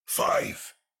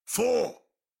5, 4,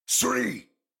 3,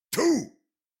 2,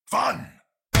 1.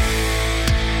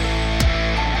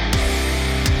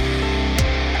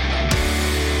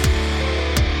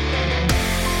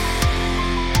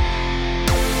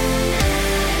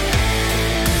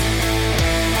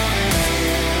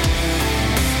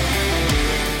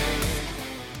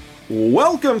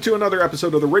 Welcome to another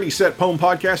episode of the Ready Set Poem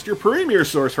Podcast, your premier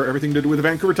source for everything to do with the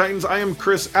Vancouver Titans. I am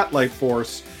Chris at Light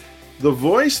Force, the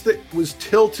voice that was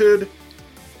tilted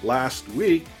last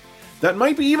week, that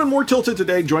might be even more tilted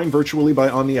today, joined virtually by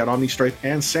Omni at OmniStripe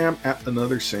and Sam at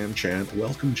Another Sam Chan.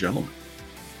 Welcome, gentlemen.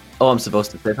 Oh, I'm supposed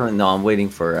to say something? No, I'm waiting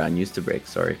for news to break.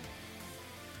 Sorry.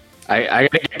 I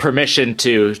gotta get permission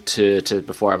to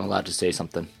before I'm allowed to say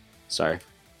something. Sorry.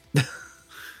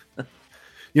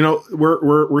 You know,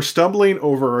 we're stumbling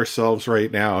over ourselves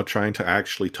right now trying to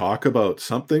actually talk about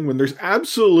something when there's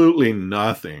absolutely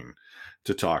nothing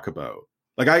to talk about.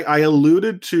 Like I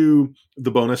alluded to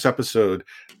the bonus episode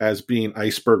as being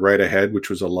Iceberg Right Ahead, which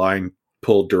was a line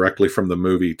pulled directly from the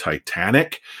movie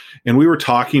Titanic. And we were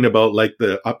talking about like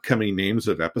the upcoming names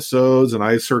of episodes. And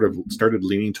I sort of started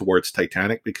leaning towards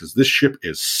Titanic because this ship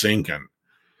is sinking.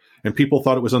 And people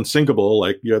thought it was unsinkable.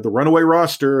 Like you had the runaway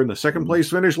roster and the second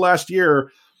place finish last year.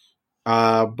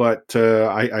 But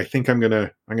I think I'm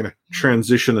gonna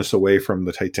transition this away from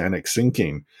the Titanic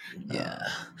sinking. Yeah,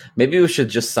 maybe we should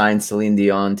just sign Celine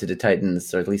Dion to the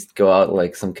Titans, or at least go out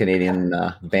like some Canadian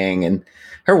bang. And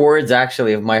her words,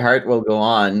 actually, of "My heart will go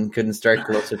on," couldn't strike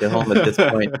closer to home at this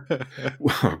point.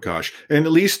 Oh gosh, and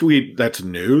at least that's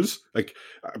news. Like,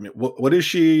 I mean, what is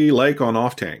she like on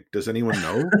Off Tank? Does anyone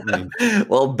know? I mean,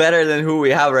 well, better than who we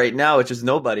have right now, which is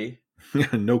nobody.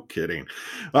 No kidding.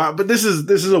 But this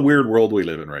is a weird world we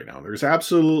live in right now. There's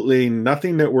absolutely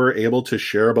nothing that we're able to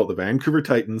share about the Vancouver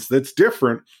Titans that's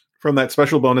different from that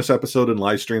special bonus episode and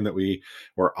live stream that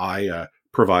I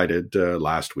provided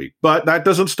last week. But that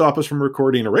doesn't stop us from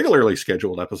recording a regularly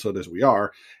scheduled episode as we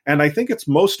are. And I think it's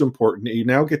most important that you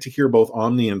now get to hear both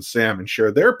Omni and Sam and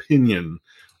share their opinion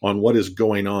on what is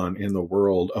going on in the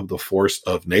world of the force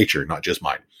of nature, not just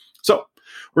mine. So,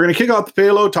 we're going to kick off the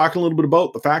payload, talking a little bit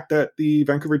about the fact that the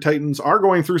Vancouver Titans are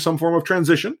going through some form of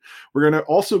transition. We're going to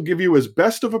also give you as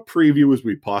best of a preview as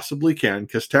we possibly can,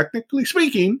 because technically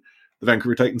speaking, the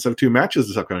Vancouver Titans have 2 matches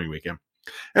this upcoming weekend.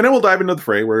 And then we'll dive into the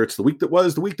fray, where it's the week that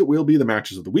was, the week that will be, the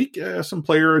matches of the week, some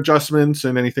player adjustments,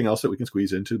 and anything else that we can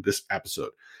squeeze into this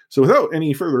episode. So without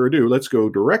any further ado, let's go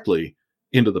directly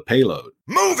into the payload.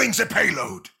 Moving the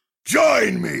payload!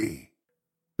 Join me!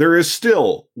 There is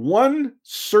still one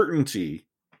certainty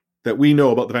that we know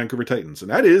about the Vancouver Titans,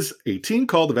 and that is a team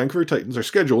called the Vancouver Titans are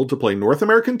scheduled to play North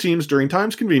American teams during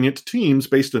times convenient to teams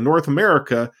based in North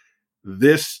America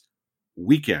this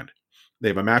weekend. They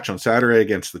have a match on Saturday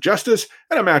against the Justice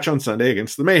and a match on Sunday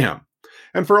against the Mayhem.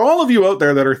 And for all of you out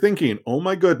there that are thinking, oh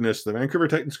my goodness, the Vancouver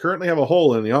Titans currently have a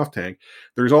hole in the off tank,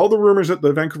 there's all the rumors that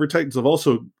the Vancouver Titans have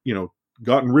also,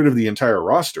 gotten rid of the entire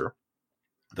roster,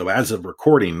 though as of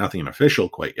recording, nothing official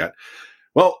quite yet.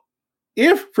 Well,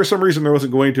 if for some reason there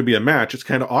wasn't going to be a match, it's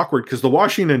kind of awkward because the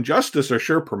Washington Justice are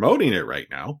sure promoting it right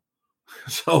now.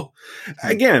 So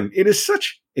again, it is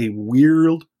such a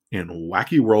weird and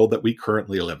wacky world that we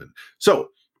currently live in. So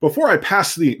before I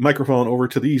pass the microphone over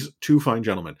to these 2 fine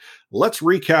gentlemen, let's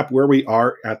recap where we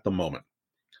are at the moment.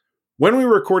 When we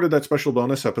recorded that special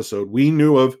bonus episode, we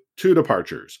knew of 2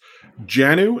 departures.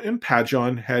 Janu and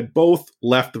Pajon had both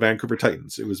left the Vancouver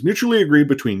Titans. It was mutually agreed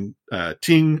between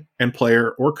team and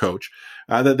player or coach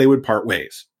that they would part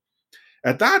ways.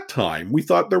 At that time, we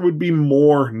thought there would be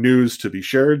more news to be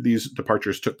shared. These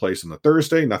departures took place on the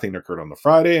Thursday. Nothing occurred on the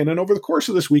Friday. And then over the course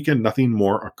of this weekend, nothing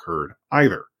more occurred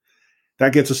either.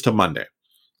 That gets us to Monday.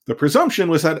 The presumption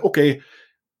was that, okay,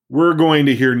 we're going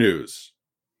to hear news.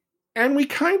 And we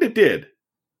kind of did,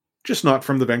 just not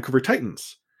from the Vancouver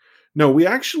Titans. No, we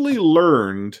actually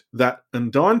learned that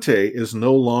Andante is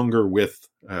no longer with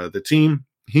the team.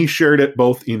 He shared it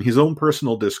both in his own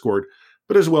personal Discord,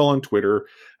 but as well on Twitter.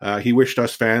 He wished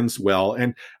us fans well.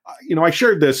 And, I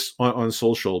shared this on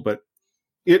social, but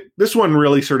this one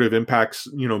really sort of impacts,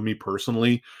 me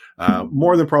personally,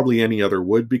 more than probably any other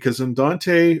would, because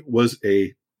Andante was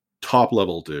a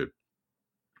top-level dude.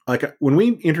 Like, when we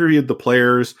interviewed the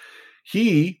players,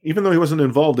 he, even though he wasn't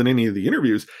involved in any of the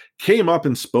interviews, came up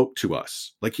and spoke to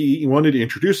us. Like he wanted to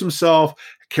introduce himself,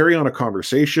 carry on a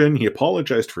conversation. He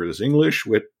apologized for his English,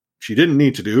 which he didn't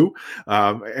need to do.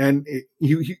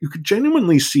 You could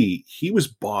genuinely see he was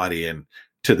bought in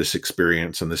to this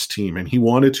experience and this team, and he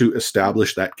wanted to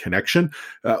establish that connection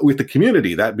with the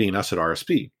community, that being us at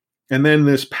RSP. And then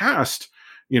this past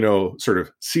sort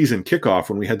of season kickoff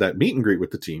when we had that meet and greet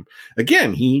with the team,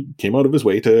 again, he came out of his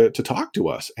way to talk to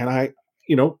us. And I,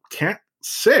 can't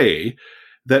say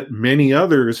that many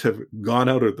others have gone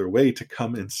out of their way to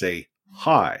come and say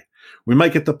hi. We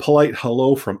might get the polite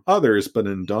hello from others, but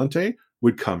Andante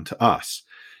would come to us.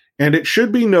 And it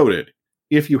should be noted,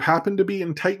 if you happen to be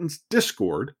in Titans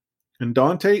Discord,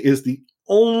 Andante is the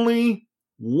only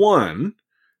one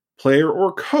player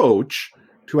or coach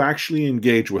to actually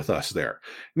engage with us there.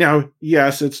 Now,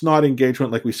 yes, it's not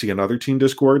engagement like we see in other team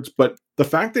Discords, but the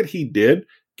fact that he did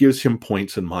gives him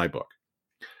points in my book.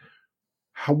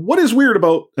 What is weird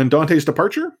about Andante's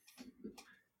departure?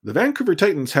 The Vancouver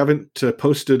Titans haven't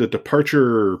posted a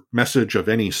departure message of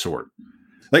any sort.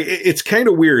 Like, it's kind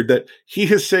of weird that he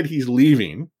has said he's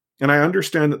leaving, and I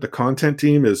understand that the content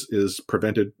team is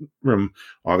prevented from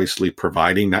obviously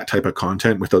providing that type of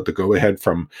content without the go-ahead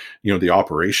from, the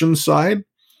operations side.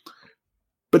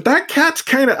 But that cat's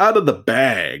kind of out of the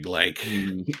bag. Like,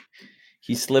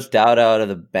 he slipped out of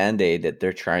the Band-Aid that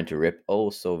they're trying to rip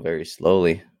so very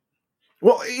slowly.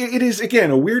 Well, it is,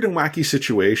 again, a weird and wacky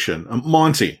situation.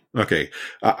 Monty, okay.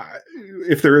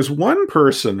 If there is one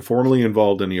person formerly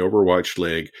involved in the Overwatch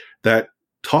League that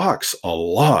talks a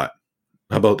lot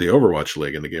about the Overwatch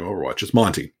League and the game Overwatch, it's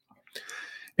Monty.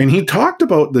 And he talked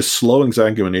about this slow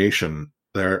examination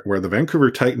there, where the Vancouver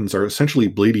Titans are essentially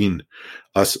bleeding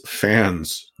us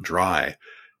fans dry.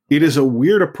 It is a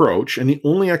weird approach, and the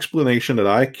only explanation that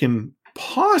I can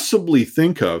possibly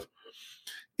think of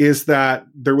is that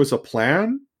there was a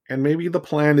plan, and maybe the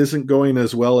plan isn't going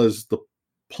as well as the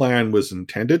plan was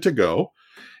intended to go.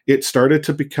 It started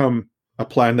to become a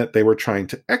plan that they were trying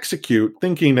to execute,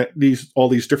 thinking that all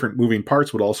these different moving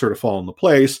parts would all sort of fall into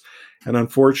place, and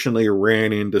unfortunately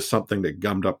ran into something that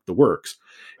gummed up the works.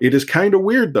 It is kind of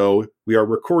weird, though. We are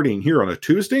recording here on a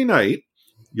Tuesday night.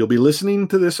 You'll be listening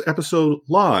to this episode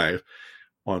live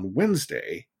on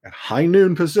Wednesday at high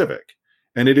noon Pacific.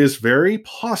 And it is very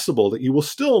possible that you will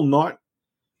still not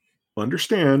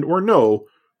understand or know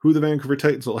who the Vancouver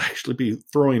Titans will actually be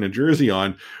throwing a jersey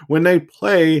on when they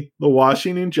play the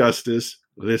Washington Justice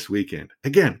this weekend.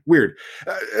 Again, weird.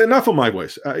 Enough of my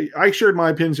voice. I shared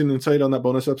my opinions and insight on that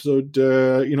bonus episode.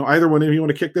 Either one of you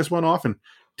want to kick this one off and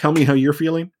tell me how you're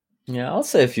feeling? Yeah, I'll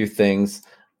say a few things.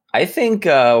 I think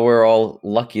we're all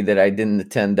lucky that I didn't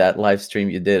attend that live stream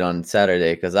you did on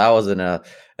Saturday, because I was at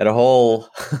a whole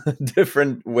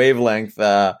different wavelength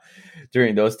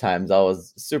during those times. I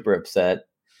was super upset.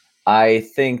 I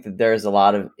think that there's a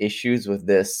lot of issues with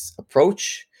this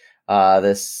approach,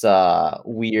 this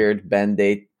weird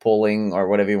Band-Aid pulling, or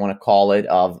whatever you want to call it,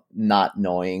 of not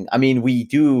knowing. I mean, we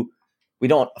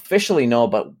don't officially know,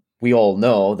 but we all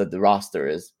know that the roster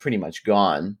is pretty much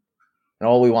gone. And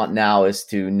all we want now is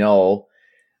to know,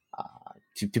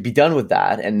 to be done with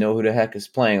that and know who the heck is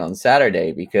playing on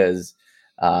Saturday, because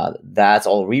that's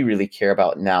all we really care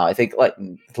about now. I think, like,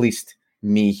 at least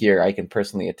me here, I can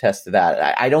personally attest to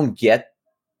that. I don't get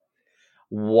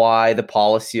why the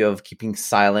policy of keeping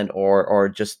silent or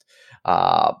just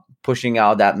pushing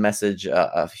out that message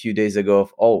a few days ago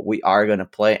of, we are going to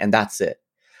play, and that's it.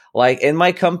 Like, in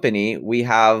my company, we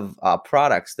have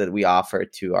products that we offer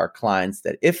to our clients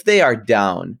that if they are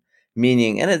down,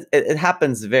 meaning, and it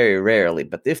happens very rarely,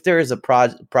 but if there is a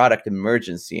product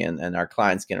emergency and our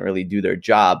clients can't really do their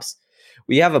jobs,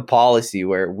 we have a policy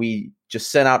where we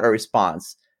just send out a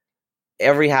response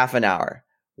every half an hour.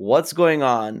 What's going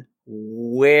on?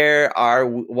 What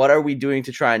are we doing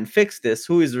to try and fix this?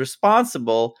 Who is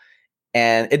responsible?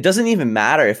 And it doesn't even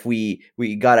matter if we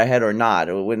got ahead or not.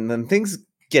 When things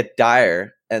get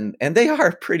dire, and they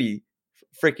are pretty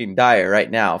freaking dire right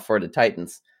now for the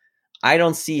Titans, I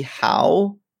don't see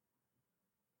how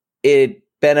it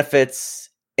benefits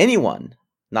anyone,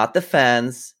 not the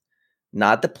fans,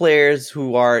 not the players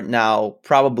who are now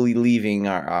probably leaving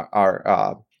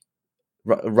our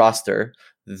roster,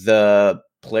 the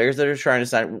players that are trying to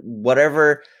sign,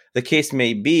 whatever the case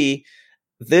may be.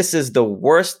 This is the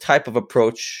worst type of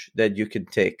approach that you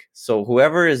could take. So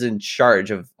whoever is in charge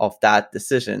of that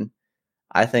decision,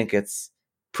 I think it's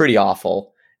pretty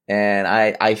awful. And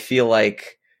I feel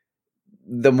like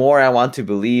the more I want to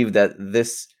believe that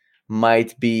this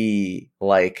might be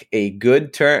like a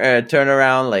good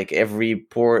turnaround, like every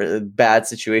bad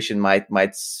situation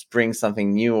might spring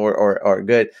something new or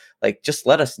good. Like, just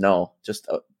let us know. Just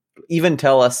even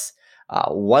tell us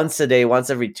once a day, once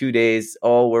every 2 days.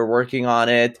 We're working on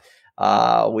it.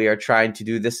 We are trying to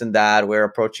do this and that. We're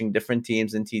approaching different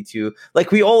teams in T2.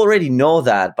 Like, we already know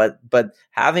that, but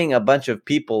having a bunch of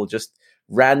people just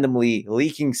randomly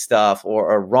leaking stuff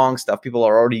or wrong stuff, people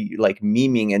are already like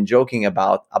memeing and joking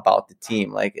about the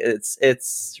team. Like,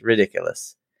 it's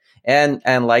ridiculous. And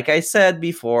like I said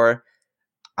before,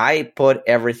 I put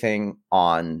everything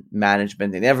on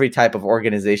management in every type of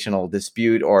organizational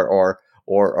dispute or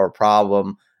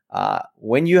problem.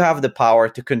 When you have the power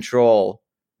to control,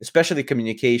 especially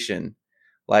communication,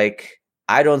 like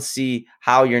I don't see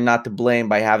how you're not to blame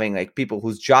by having like people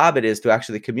whose job it is to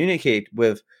actually communicate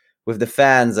with the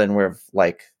fans and with,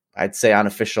 like, I'd say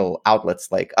unofficial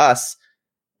outlets like us,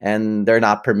 and they're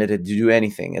not permitted to do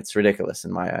anything. It's ridiculous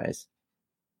in my eyes.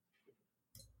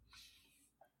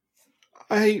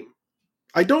 I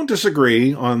don't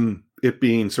disagree on it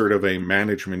being sort of a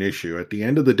management issue. At the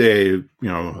end of the day,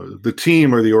 the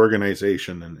team or the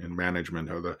organization and management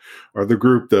are the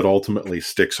group that ultimately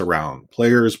sticks around.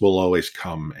 Players will always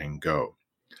come and go.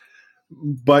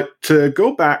 But to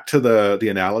go back to the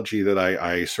analogy that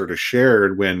I sort of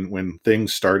shared when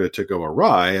things started to go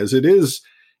awry, as it is,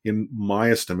 in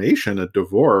my estimation, a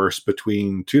divorce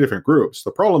between two different groups.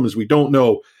 The problem is we don't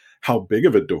know how big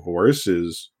of a divorce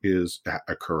is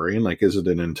occurring. Like, is it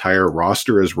an entire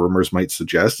roster, as rumors might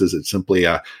suggest? Is it simply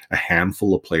a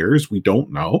handful of players? We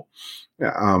don't know.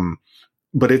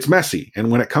 But it's messy.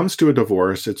 And when it comes to a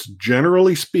divorce, it's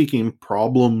generally speaking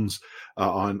problems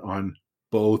on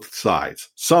both sides,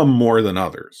 some more than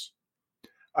others.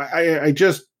 I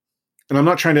just, and I'm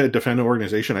not trying to defend an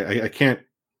organization. I can't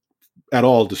at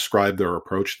all describe their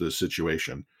approach to the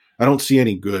situation. I don't see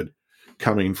any good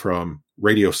coming from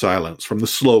radio silence, from the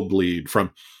slow bleed,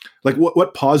 from like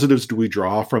what positives do we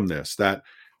draw from this? That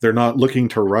they're not looking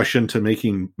to rush into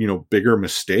making, bigger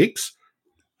mistakes.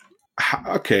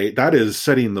 Okay, that is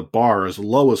setting the bar as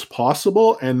low as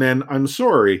possible. And then I'm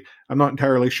sorry, I'm not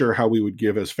entirely sure how we would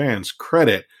give as fans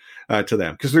credit to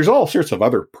them, because there's all sorts of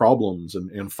other problems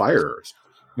and fires.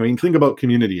 I mean, think about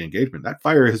community engagement. That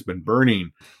fire has been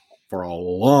burning for a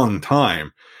long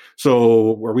time.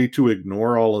 So are we to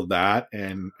ignore all of that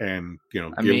and I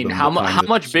mean, how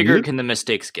much bigger can the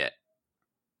mistakes get?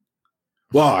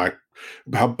 Well,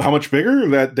 how much bigger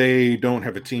that they don't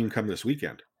have a team come this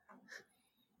weekend?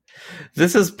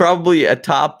 This is probably a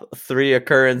top 3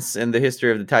 occurrence in the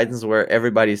history of the Titans where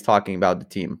everybody's talking about the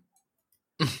team.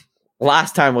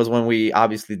 Last time was when we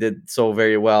obviously did so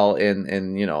very well in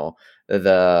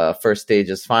the first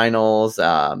stages finals.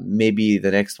 Maybe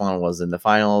the next one was in the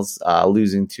finals,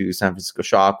 losing to San Francisco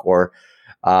Shock or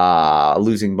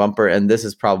losing Bumper. And this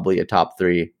is probably a top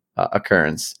 3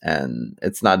 occurrence, and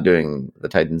it's not doing the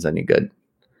Titans any good.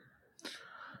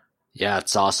 Yeah,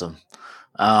 it's awesome.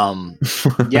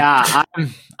 Yeah,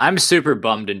 I'm super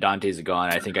bummed Ndante's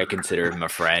gone. I think I consider him a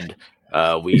friend.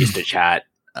 We used to chat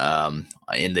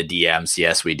in the DMs.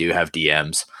 Yes, we do have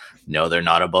DMs. No, they're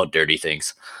not about dirty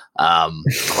things.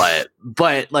 But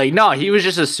like, no, he was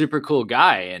just a super cool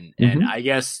guy. And I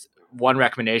guess one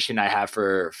recommendation I have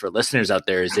for listeners out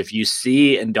there is, if you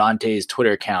see Ndante's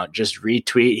Twitter account, just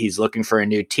retweet. He's looking for a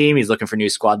new team. He's looking for a new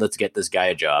squad. Let's get this guy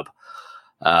a job.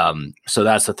 So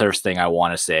that's the first thing I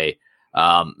want to say.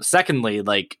 Secondly,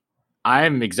 like,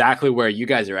 I'm exactly where you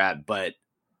guys are at, but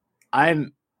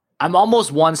I'm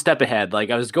almost one step ahead. Like,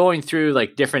 I was going through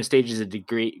like different stages of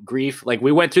grief. Like,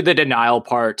 we went through the denial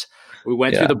part. We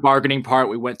went through the bargaining part.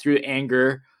 We went through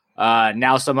anger.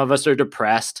 Now some of us are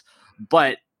depressed,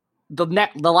 but the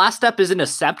last step isn't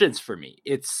acceptance for me.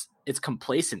 It's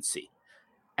complacency.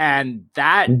 And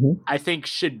that I think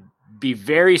should be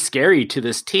very scary to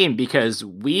this team, because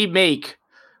we make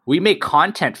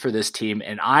content for this team,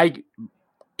 and I,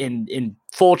 in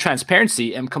full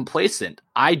transparency, am complacent.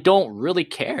 I don't really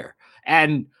care.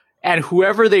 And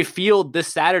whoever they field this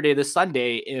Saturday, this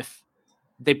Sunday, if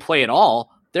they play at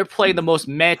all, they're playing the most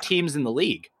meh teams in the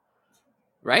league,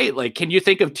 right? Like, can you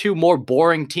think of 2 more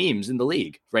boring teams in the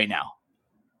league right now?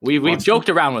 We've joked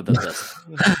around with this.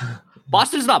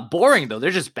 Boston's not boring though;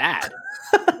 they're just bad.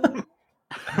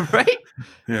 Right?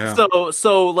 Yeah.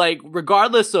 So like,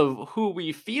 regardless of who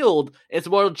we field, it's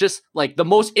more just like the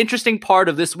most interesting part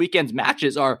of this weekend's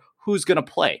matches are who's going to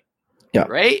play. Yeah.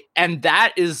 Right. And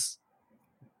that is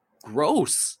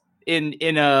gross from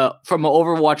an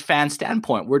Overwatch fan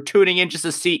standpoint. We're tuning in just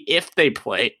to see if they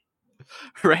play.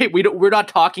 Right. We're not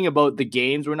talking about the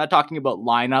games. We're not talking about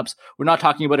lineups. We're not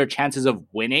talking about our chances of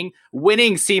winning.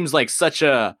 Winning seems like such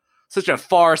a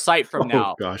far sight from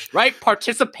now, gosh. Right?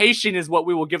 Participation is what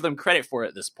we will give them credit for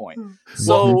at this point.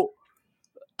 So,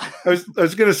 I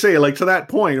was going to say, like, to that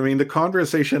point, I mean, the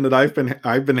conversation that I've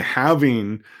been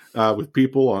having with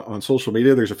people on social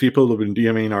media, there's a few people who've been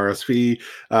DMing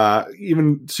RSV,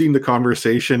 even seeing the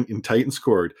conversation in Titan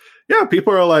Scored. Yeah,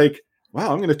 people are like,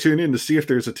 "Wow, I'm going to tune in to see if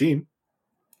there's a team."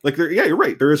 Like, yeah, you're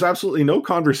right. There is absolutely no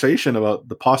conversation about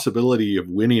the possibility of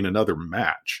winning another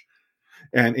match,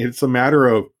 and it's a matter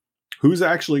of who's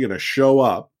actually going to show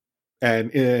up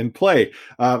and play.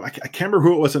 I can't remember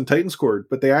who it was in Titans Court,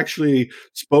 but they actually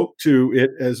spoke to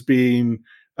it as being,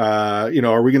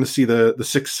 are we going to see the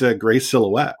 6 gray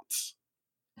silhouettes?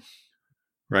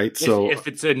 Right. So if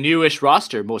it's a newish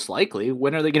roster, most likely,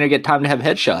 when are they going to get time to have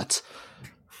headshots?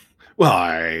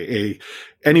 Well,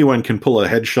 anyone can pull a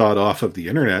headshot off of the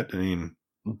internet. I mean,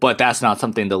 but that's not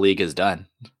something the league has done.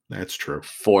 That's true.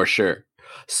 For sure.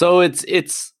 So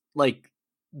it's like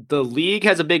the league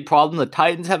has a big problem. The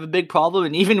Titans have a big problem.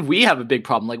 And even we have a big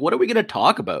problem. Like, what are we going to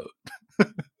talk about?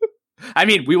 I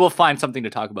mean, we will find something to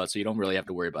talk about, so you don't really have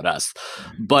to worry about us.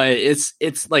 But it's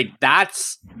like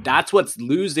that's what's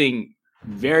losing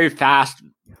very fast,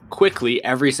 quickly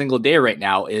every single day right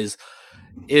now is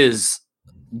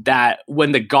that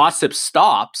when the gossip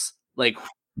stops, like,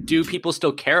 do people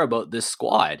still care about this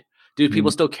squad? Do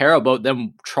people still care about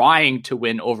them trying to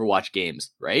win Overwatch games,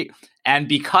 right? And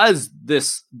because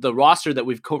the roster that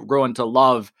we've grown to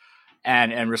love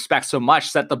and respect so much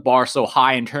set the bar so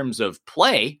high in terms of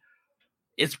play,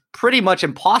 it's pretty much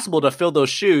impossible to fill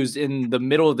those shoes in the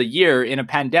middle of the year in a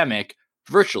pandemic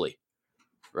virtually,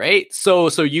 right? So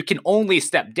you can only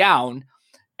step down,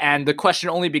 and the question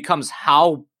only becomes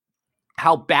how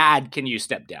bad can you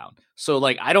step down? So,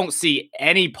 like, I don't see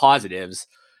any positives,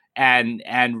 and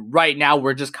right now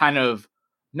we're just kind of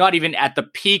not even at the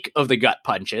peak of the gut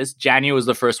punches. Janu was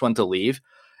the first one to leave,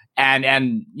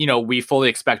 and we fully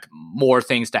expect more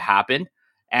things to happen.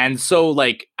 And so,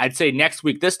 like, I'd say next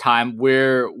week this time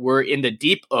we're in the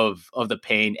deep of the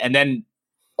pain, and then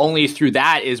only through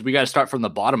that is we got to start from the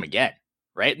bottom again,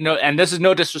 right? No, and this is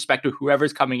no disrespect to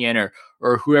whoever's coming in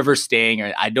or whoever's staying.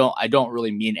 Or I don't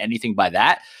really mean anything by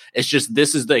that. It's just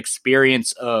this is the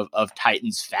experience of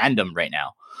Titans fandom right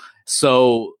now.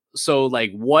 So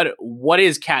like, what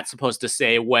is Kat supposed to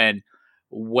say when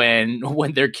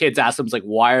their kids ask them, like,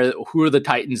 who are the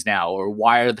Titans now, or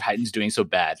why are the Titans doing so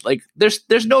bad? Like,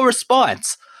 there's no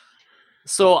response.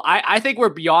 So I think we're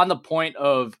beyond the point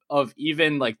of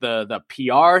even like the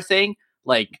PR thing.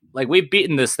 Like we've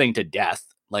beaten this thing to death.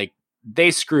 Like,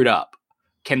 they screwed up.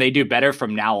 Can they do better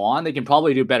from now on? They can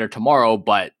probably do better tomorrow,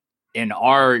 but in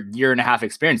our 1.5 year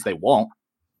experience, they won't.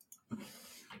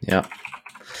 Yeah.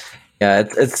 Yeah,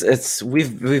 it's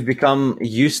we've become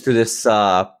used to this.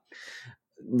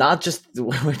 Not just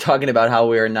we're talking about how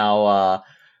we are now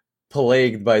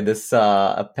plagued by this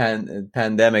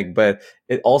pandemic, but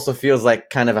it also feels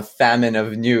like kind of a famine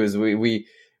of news.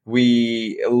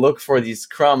 We look for these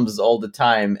crumbs all the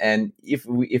time, and if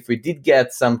we did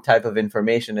get some type of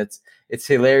information, it's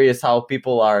hilarious how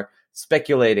people are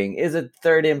speculating. Is it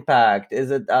Third Impact? Is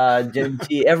it Gen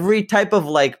T? Every type of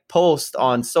like post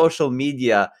on social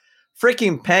media.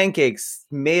 Freaking pancakes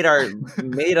made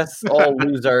us all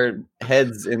lose our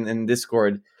heads in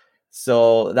Discord.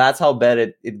 So that's how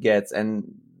bad it gets. And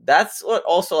that's what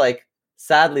also, like,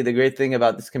 sadly, the great thing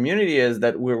about this community is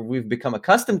that we've become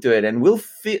accustomed to it, and we'll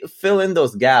fill in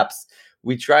those gaps.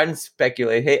 We try and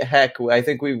speculate. Hey, heck, I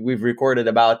think we've recorded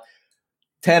about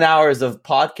 10 hours of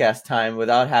podcast time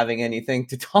without having anything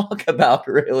to talk about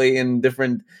really in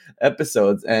different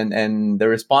episodes. And the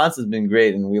response has been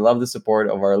great, and we love the support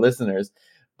of our listeners,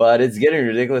 but it's getting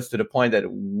ridiculous to the point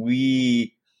that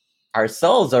we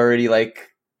ourselves are already like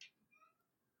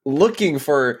looking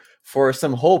for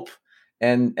some hope.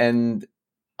 And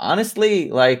honestly,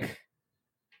 like,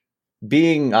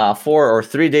 being 4 or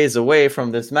 3 days away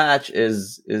from this match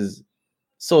is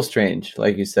so strange.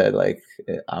 Like you said, like,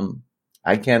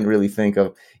 I can't really think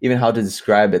of even how to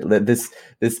describe it.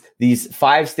 These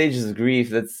 5 stages of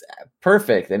grief, that's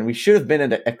perfect. And we should have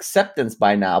been at acceptance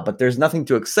by now, but there's nothing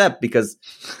to accept because,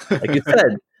 like you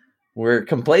said, we're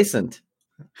complacent.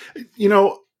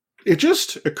 It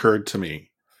just occurred to me,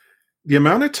 the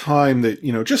amount of time that,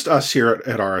 just us here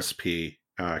at RSP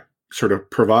sort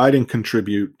of provide and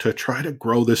contribute to try to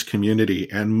grow this community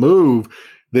and move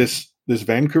this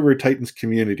Vancouver Titans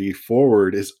community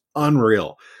forward is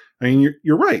unreal. I mean,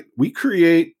 you're right. We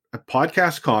create a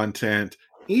podcast content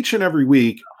each and every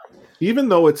week, even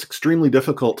though it's extremely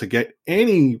difficult to get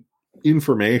any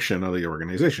information of the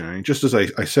organization. I mean, just as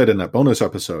I said in that bonus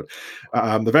episode,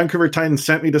 the Vancouver Titans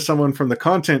sent me to someone from the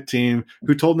content team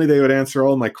who told me they would answer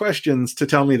all my questions to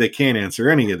tell me they can't answer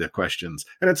any of the questions.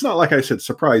 And it's not like I said,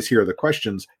 surprise, here are the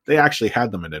questions. They actually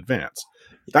had them in advance.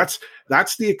 That's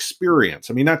the experience.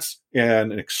 I mean, that's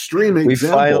an extreme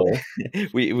example.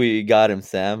 We got him,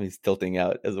 Sam. He's tilting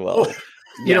out as well.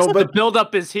 But the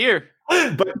buildup is here.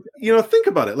 But think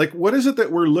about it. Like, what is it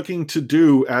that we're looking to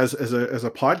do as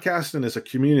a podcast and as a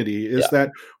community? Is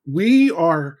that we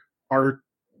are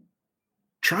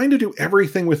trying to do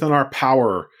everything within our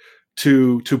power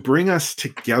to bring us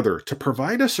together, to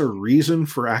provide us a reason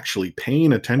for actually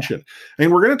paying attention.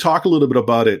 And we're going to talk a little bit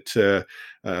about it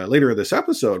later in this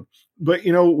episode. But,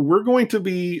 we're going to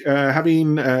be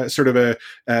having sort of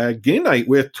a game night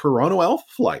with Toronto Alpha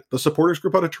Flight, the supporters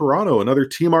group out of Toronto, another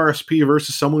Team RSP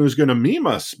versus someone who's going to meme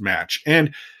us match.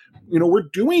 And, we're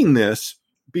doing this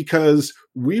because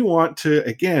we want to,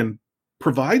 again,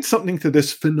 provide something to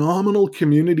this phenomenal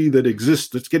community that exists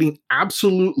that's getting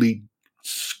absolutely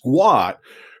squat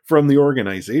from the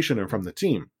organization and from the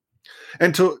team.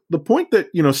 And to the point that,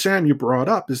 Sam, you brought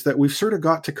up is that we've sort of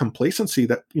got to complacency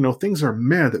that, things are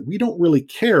that we don't really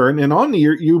care. And on the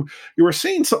year, you were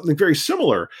saying something very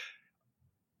similar.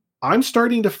 I'm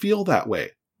starting to feel that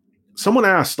way. Someone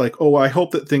asked, like, oh, I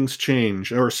hope that things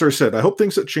change. Or Sir said, I hope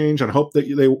things that change, and I hope that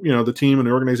they, the team and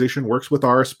the organization works with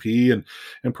RSP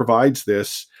and provides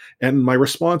this. And my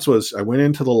response was, I went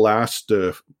into the last,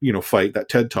 fight, that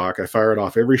TED Talk. I fired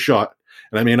off every shot,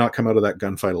 and I may not come out of that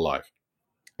gunfight alive.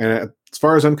 And as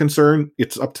far as I'm concerned,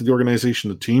 it's up to the organization,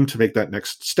 the team, to make that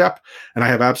next step. And I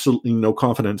have absolutely no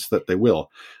confidence that they will.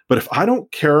 But if I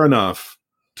don't care enough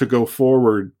to go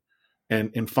forward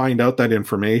and find out that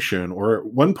information, or at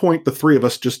one point the three of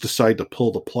us just decide to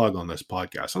pull the plug on this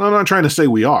podcast, and I'm not trying to say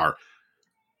we are,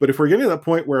 but if we're getting to that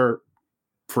point where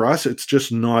for us it's just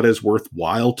not as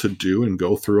worthwhile to do and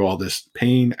go through all this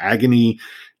pain, agony,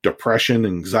 depression,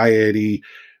 anxiety,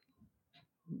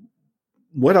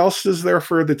 what else is there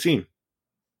for the team?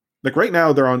 Like right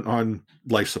now they're on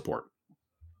life support.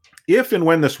 If and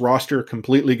when this roster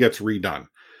completely gets redone,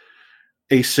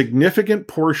 a significant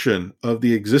portion of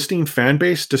the existing fan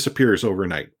base disappears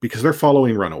overnight because they're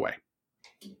following Runaway.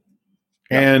 Yep.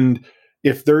 And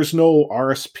if there's no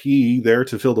RSP there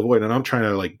to fill the void, and I'm trying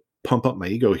to like pump up my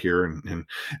ego here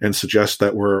and suggest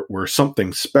that we're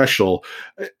something special,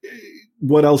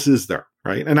 what else is there,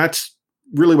 right? And that's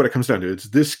really what it comes down to. It's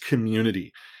this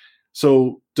community.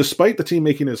 So despite the team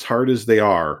making it as hard as they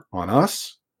are on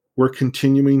us, we're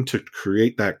continuing to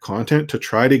create that content to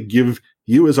try to give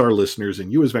you as our listeners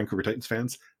and you as Vancouver Titans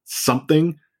fans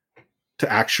something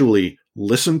to actually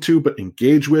listen to, but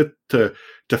engage with, to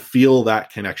feel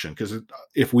that connection. Because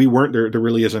if we weren't there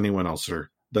really is anyone else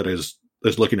that is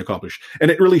looking to accomplish.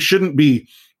 And it really shouldn't be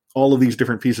all of these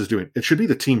different pieces doing it. It should be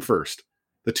the team first.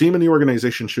 The team and the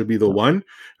organization should be the one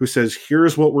who says,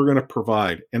 here's what we're going to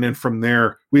provide. And then from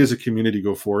there, we as a community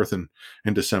go forth and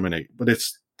disseminate. But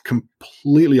it's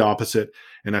completely opposite,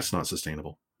 and that's not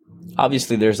sustainable.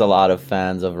 Obviously, there's a lot of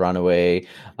fans of Runaway,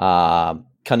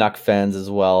 Canuck fans as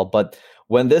well. But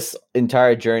when this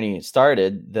entire journey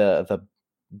started, the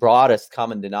broadest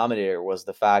common denominator was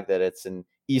the fact that it's an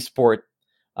esport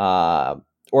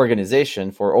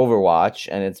organization for Overwatch,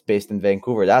 and it's based in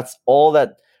Vancouver. That's all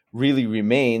that really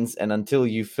remains. And until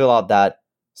you fill out that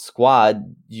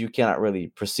squad, you cannot really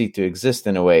proceed to exist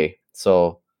in a way.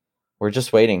 So we're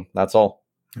just waiting. That's all.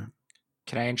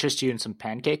 Can I interest you in some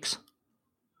pancakes?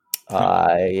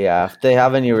 Yeah, if they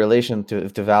have any relation to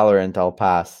Valorant, I'll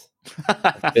pass.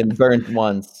 I've been burnt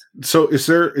once. So is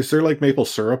there like maple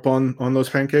syrup on those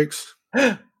pancakes?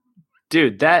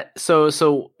 Dude,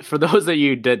 so for those of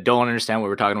you that don't understand what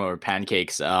we're talking about with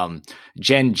pancakes,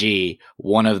 Gen G,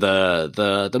 one of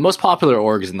the most popular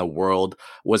orgs in the world,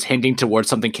 was hinting towards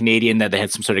something Canadian, that they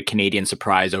had some sort of Canadian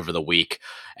surprise over the week.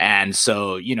 And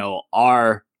so,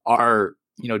 our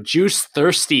juice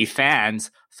thirsty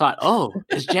fans thought, oh,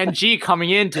 is Gen G coming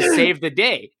in to save the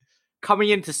day? Coming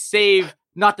in to save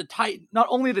not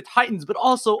only the Titans, but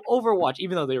also Overwatch,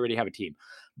 even though they already have a team.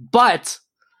 But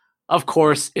of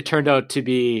course, it turned out to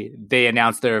be, they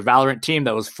announced their Valorant team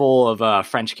that was full of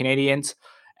French Canadians,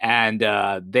 and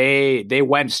they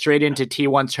went straight into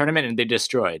T1's tournament and they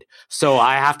destroyed. So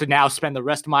I have to now spend the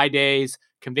rest of my days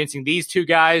convincing these two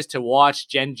guys to watch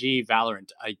Gen G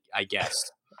Valorant, I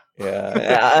guess.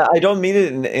 Yeah, I don't mean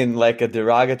it in like a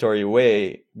derogatory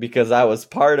way, because I was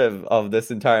part of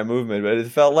this entire movement, but it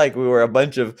felt like we were a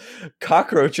bunch of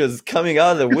cockroaches coming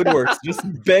out of the woodworks just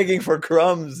begging for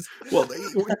crumbs. Well,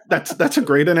 that's a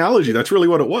great analogy. That's really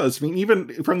what it was. I mean,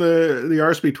 even from the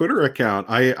RSP Twitter account,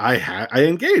 I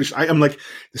engaged. I'm like,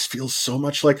 this feels so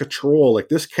much like a troll. Like,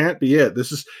 this can't be it.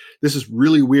 This is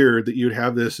really weird that you'd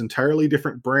have this entirely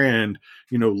different brand,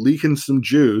 leaking some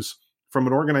juice from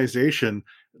an organization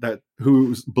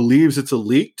who believes it's a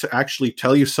leak to actually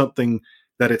tell you something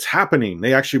that it's happening.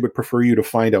 They actually would prefer you to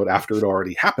find out after it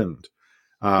already happened.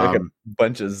 Like a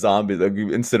bunch of zombies, like,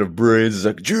 instead of brains, it's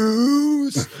like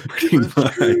juice. Pretty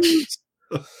much.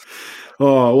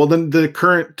 Oh, well, then the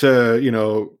current,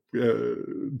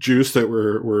 juice that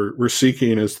we're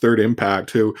seeking is Third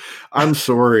Impact, who, I'm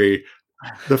sorry,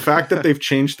 the fact that they've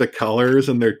changed the colors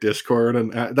in their Discord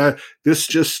and this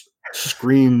just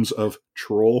screams of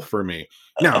troll for me.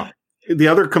 Now, the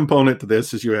other component to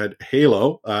this is you had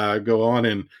Halo go on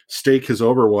and stake his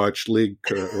Overwatch League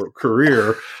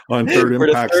career on Third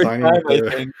Impact signing with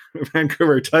the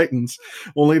Vancouver Titans,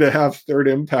 only to have Third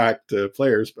Impact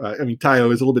players. I mean,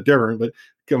 Tayo is a little bit different, but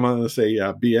come on and say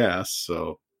BS.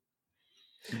 So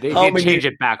they did change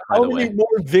it back, by the way. How many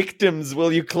more victims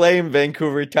will you claim,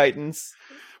 Vancouver Titans?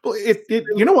 Well,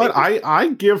 you know what? I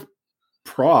give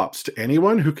props to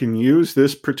anyone who can use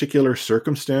this particular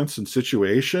circumstance and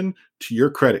situation to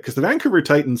your credit, because the Vancouver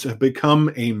Titans have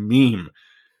become a meme.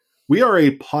 We are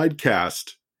a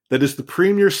podcast that is the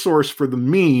premier source for the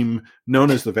meme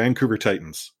known as the Vancouver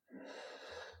Titans.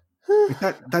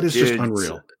 That is just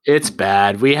unreal. It's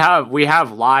bad. We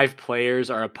have live players,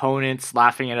 our opponents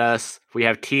laughing at us. We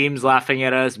have teams laughing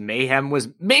at us. Mayhem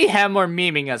or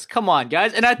memeing us. Come on,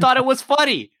 guys. And I thought it was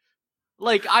funny.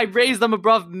 Like, I raised them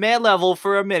above man level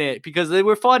for a minute because they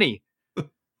were funny.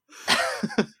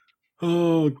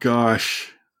 Oh,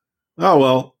 gosh. Oh,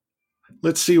 well,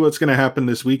 let's see what's going to happen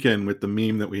this weekend with the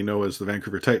meme that we know as the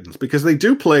Vancouver Titans, because they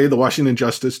do play the Washington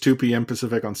Justice 2 p.m.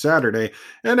 Pacific on Saturday,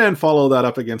 and then follow that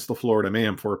up against the Florida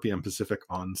Mayhem 4 p.m. Pacific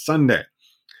on Sunday.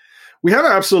 We have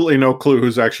absolutely no clue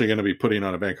who's actually going to be putting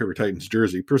on a Vancouver Titans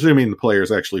jersey, presuming the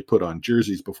players actually put on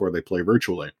jerseys before they play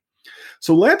virtually.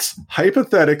 So let's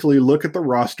hypothetically look at the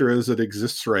roster as it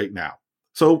exists right now.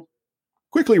 So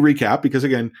quickly recap, because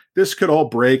again, this could all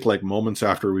break like moments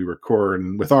after we record,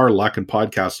 and with our luck and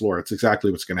podcast lore, it's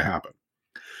exactly what's going to happen.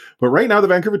 But right now, the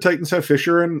Vancouver Titans have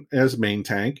Fisher as main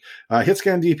tank.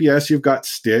 Hitscan DPS, you've got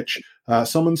Stitch.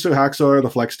 Summon Suhaxo, the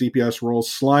flex DPS roles.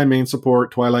 Slime main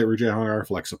support. Twilight Rujehong,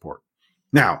 flex support.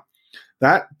 Now,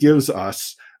 that gives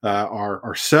us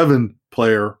our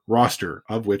 7-player roster,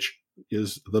 of which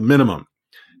is the minimum.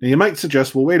 Now, you might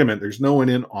suggest, well, wait a minute, there's no one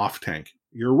in off-tank.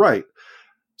 You're right.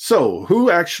 So,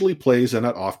 who actually plays in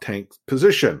that off-tank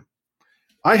position?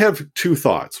 I have 2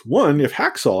 thoughts. One, if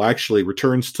Haxall actually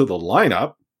returns to the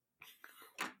lineup,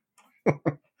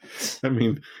 I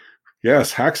mean,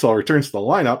 yes, Haxall returns to the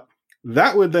lineup,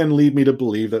 that would then lead me to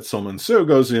believe that Summon Su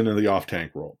goes in the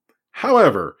off-tank role.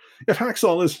 However, if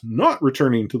Haxall is not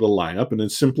returning to the lineup and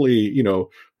is simply,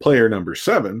 player number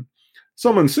 7,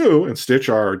 Summon Su and Stitch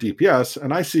are DPS,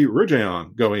 and I see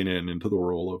Rujeon going into the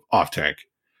role of off-tank.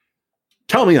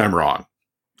 Tell me I'm wrong.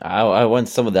 I want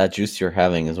some of that juice you're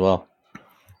having as well.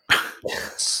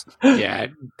 Yeah,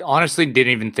 I honestly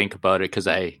didn't even think about it because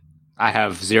I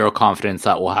have zero confidence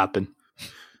that will happen.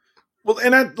 Well,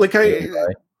 and I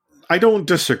don't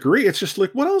disagree. It's just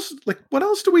like, what else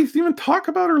do we even talk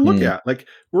about or look at? Like,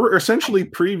 we're essentially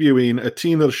previewing a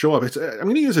team that'll show up. I'm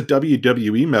going to use a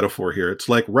WWE metaphor here. It's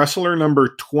like wrestler number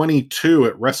 22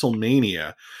 at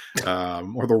WrestleMania,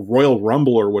 or the Royal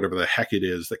Rumble or whatever the heck it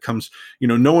is that comes,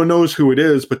 no one knows who it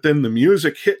is, but then the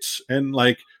music hits and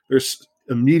like there's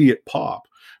immediate pop.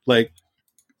 Like,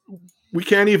 we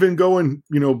can't even go and,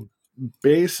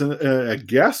 base a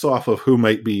guess off of who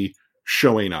might be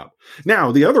showing up.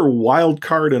 Now, the other wild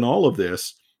card in all of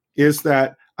this is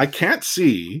that I can't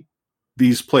see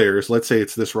these players, let's say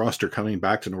it's this roster coming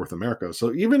back to North America.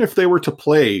 So even if they were to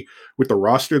play with the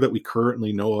roster that we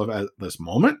currently know of at this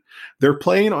moment, they're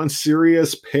playing on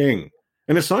Sirius Ping.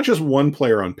 And it's not just one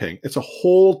player on Ping. It's a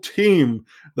whole team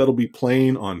that'll be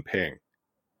playing on Ping.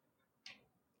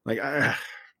 Like,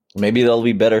 maybe they'll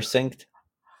be better synced.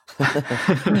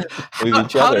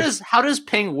 How does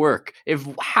Ping work? If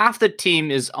half the team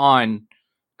is on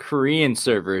Korean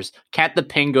servers, can't the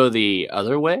Ping go the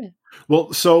other way?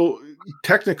 Well, so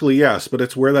technically yes, but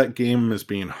it's where that game is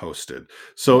being hosted.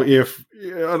 So if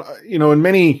in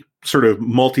many sort of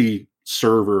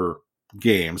multi-server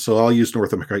games, so I'll use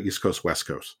North America, East Coast, West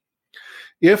Coast.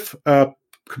 If a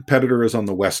competitor is on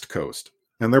the West Coast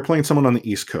and they're playing someone on the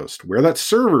East Coast, where that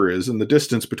server is and the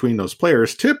distance between those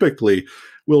players typically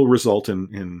will result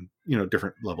in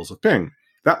different levels of ping.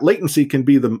 That latency can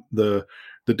be the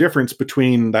difference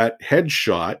between that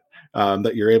headshot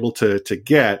that you're able to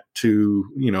get to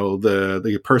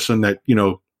the person that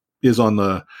is on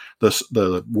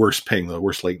the worst ping, the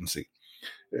worst latency.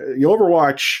 The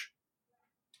Overwatch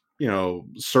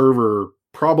server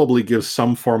probably gives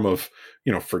some form of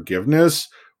forgiveness,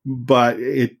 but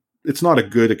it's not a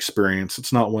good experience.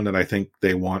 It's not one that I think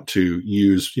they want to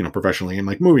use, professionally. And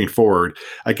like moving forward,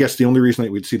 I guess the only reason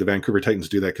that we'd see the Vancouver Titans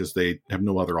do that because they have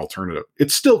no other alternative.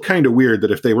 It's still kind of weird that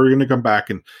if they were going to come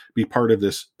back and be part of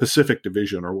this Pacific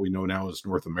division, or what we know now as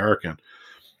North American,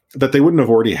 that they wouldn't have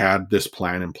already had this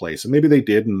plan in place. And maybe they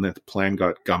did, and the plan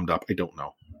got gummed up. I don't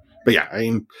know. But yeah, I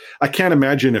mean, I can't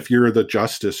imagine if you're the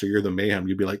Justice or you're the Mayhem,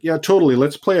 you'd be like, yeah, totally.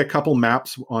 Let's play a couple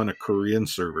maps on a Korean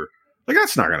server. Like,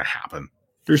 that's not going to happen.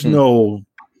 There's no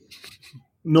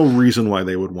reason why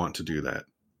they would want to do that.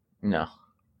 No.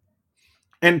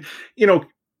 And,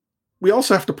 we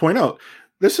also have to point out,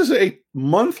 this is a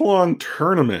month-long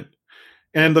tournament,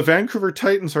 and the Vancouver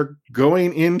Titans are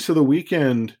going into the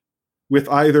weekend with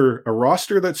either a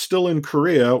roster that's still in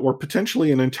Korea or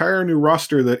potentially an entire new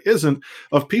roster that isn't,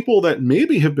 of people that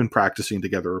maybe have been practicing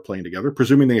together or playing together,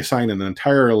 presuming they assign an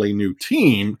entirely new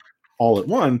team all at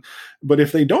one. But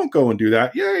if they don't go and do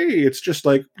that, yay, it's just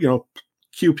like,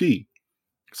 QP.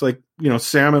 It's like,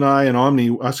 Sam and I and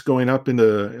Omni, us going up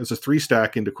as a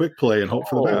 3-stack into quick play and hope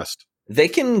for the best. They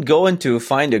can go into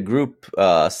find a group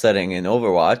setting in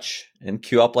Overwatch and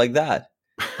queue up like that.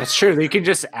 That's true. You can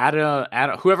just add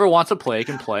a whoever wants to play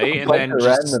can play, and then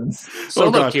just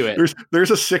solo queue it.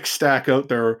 There's a 6-stack out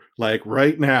there like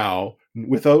right now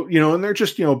without and they're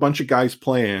just a bunch of guys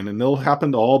playing, and they'll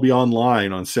happen to all be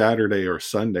online on Saturday or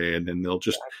Sunday, and then they'll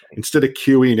just instead of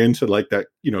queuing into like that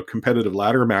competitive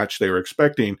ladder match they were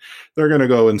expecting, they're going to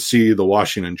go and see the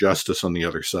Washington Justice on the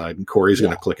other side, and Corey's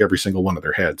going to click every single one of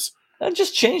their heads. And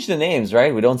just change the names,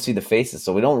 right? We don't see the faces,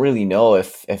 so we don't really know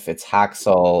if it's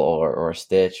Hacksaw or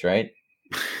Stitch, right?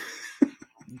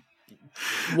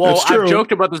 Well, I've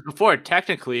joked about this before.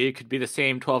 Technically, it could be the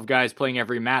same 12 guys playing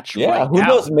every match. Yeah, who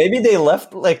knows? Maybe they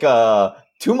left like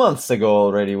 2 months ago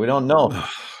already. We don't know.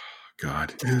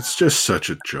 God, it's just such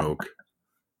a joke.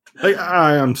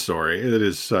 I'm sorry, it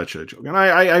is such a joke, and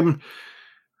I'm.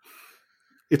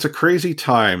 It's a crazy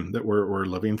time that we're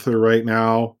living through right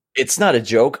now. It's not a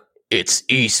joke. It's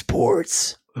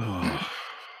esports. Oh,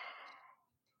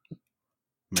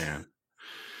 man.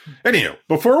 Anyhow,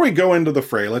 before we go into the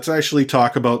fray, let's actually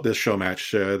talk about this show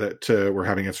match that we're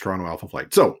having at Toronto Alpha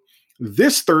Flight. So,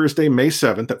 this Thursday, May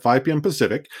 7th at 5 p.m.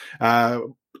 Pacific,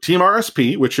 Team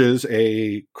RSP, which is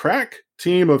a crack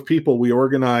team of people we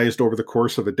organized over the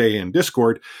course of a day in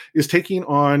Discord, is taking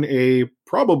on a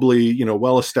probably,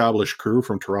 well-established crew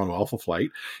from Toronto Alpha Flight.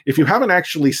 If you haven't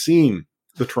actually seen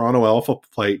the Toronto Alpha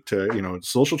Flight,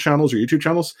 social channels or YouTube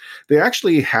channels, they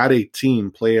actually had a team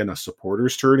play in a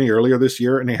supporters tourney earlier this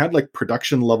year, and they had like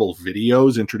production level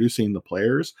videos introducing the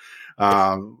players.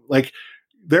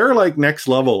 They're like next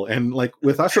level, and like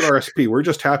with us at RSP, we're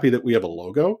just happy that we have a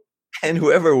logo. And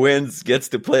whoever wins gets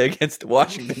to play against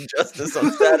Washington Justice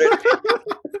on Saturday.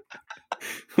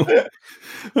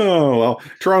 Oh, well,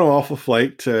 Toronto Alpha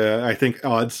Flight, I think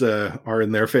odds are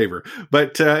in their favor.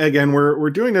 But again, we're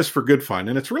doing this for good fun,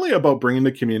 and it's really about bringing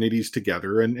the communities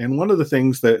together. And one of the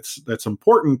things that's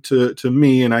important to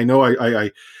me, and I know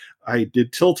I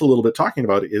did tilt a little bit talking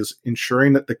about it, is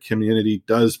ensuring that the community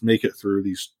does make it through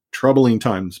these troubling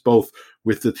times, both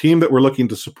with the team that we're looking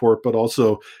to support, but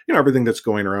also everything that's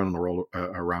going around in the world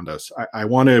around us. I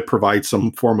want to provide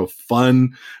some form of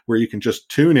fun where you can just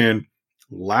tune in,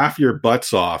 laugh your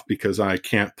butts off because I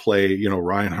can't play,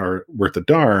 Reinhardt worth a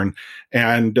darn,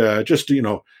 and just,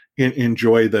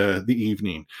 enjoy the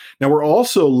evening. Now, we're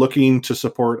also looking to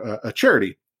support a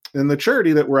charity, and the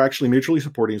charity that we're actually mutually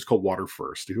supporting is called Water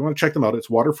First. If you want to check them out, it's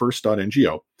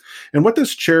waterfirst.ngo. And what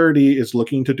this charity is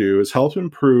looking to do is help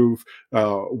improve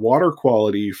water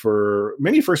quality for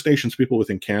many First Nations people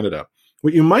within Canada.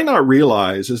 What you might not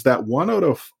realize is that 1 out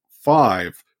of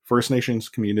 5 First Nations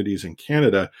communities in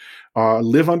Canada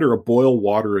live under a boil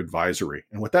water advisory.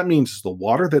 And what that means is the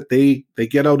water that they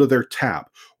get out of their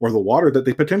tap, or the water that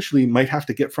they potentially might have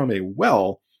to get from a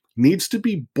well, needs to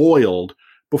be boiled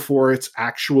before it's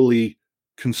actually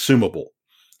consumable.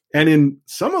 And in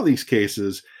some of these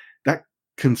cases, that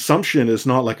consumption is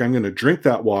not like I'm going to drink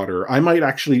that water. I might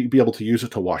actually be able to use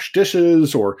it to wash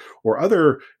dishes or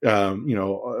other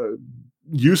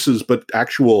uses, but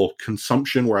actual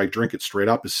consumption where I drink it straight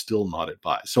up is still not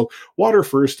advised. So Water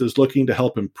First is looking to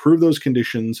help improve those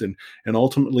conditions and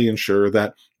ultimately ensure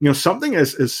that something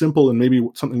as simple and maybe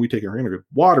something we take for granted,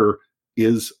 water,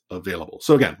 is available.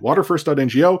 So again,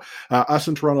 waterfirst.ngo. Us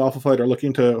and Toronto Alpha Flight are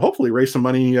looking to hopefully raise some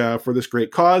money for this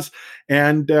great cause.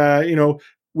 And,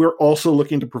 we're also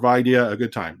looking to provide you a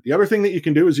good time. The other thing that you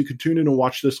can do is you can tune in and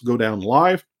watch this go down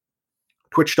live.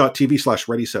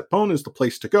 Twitch.tv/ReadySetPwn is the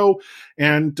place to go.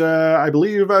 And I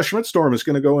believe Schmidtstorm is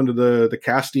going to go into the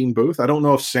casting booth. I don't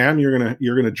know if Sam, you're going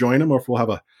to join him, or if we'll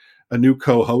have a new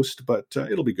co-host, but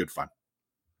it'll be good fun.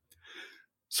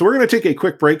 So we're going to take a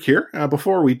quick break here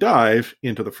before we dive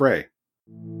into the fray.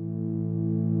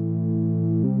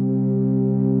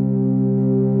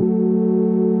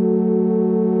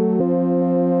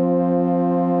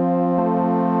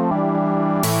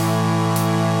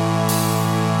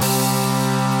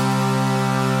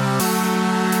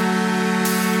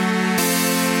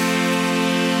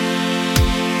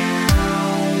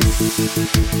 Back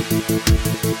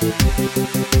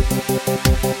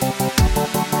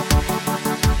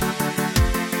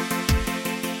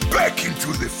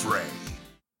into the fray.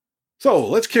 So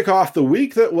let's kick off the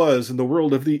week that was in the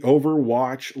world of the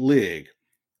Overwatch League.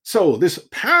 So this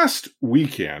past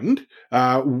weekend,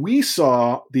 we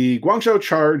saw the Guangzhou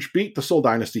Charge beat the Seoul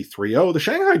Dynasty 3-0. The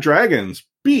Shanghai Dragons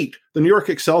beat the New York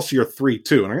Excelsior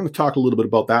 3-2. And I'm going to talk a little bit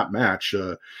about that match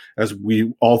as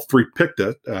we all three picked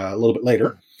it a little bit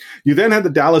later. You then had the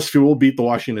Dallas Fuel beat the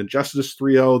Washington Justice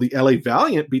 3-0. The LA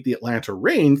Valiant beat the Atlanta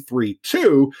Reign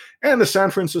 3-2. And the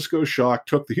San Francisco Shock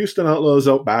took the Houston Outlaws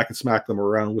out back and smacked them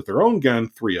around with their own gun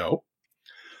 3-0.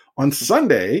 On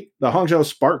Sunday, the Hangzhou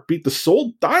Spark beat the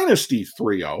Seoul Dynasty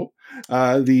 3-0.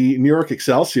 The New York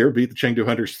Excelsior beat the Chengdu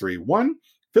Hunters 3-1.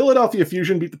 Philadelphia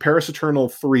Fusion beat the Paris Eternal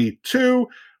 3-2.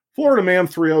 Florida Man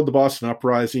 3-0 the Boston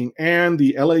Uprising. And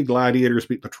the LA Gladiators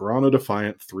beat the Toronto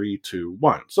Defiant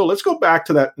 3-1. So let's go back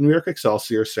to that New York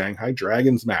Excelsior Shanghai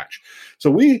Dragons match.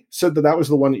 So we said that was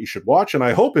the one that you should watch. And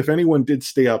I hope if anyone did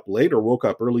stay up late or woke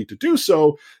up early to do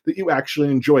so, that you actually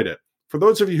enjoyed it. For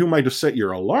those of you who might have set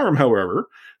your alarm, however,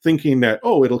 thinking that,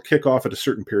 it'll kick off at a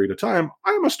certain period of time,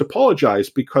 I must apologize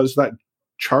because that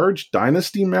Charge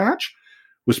Dynasty match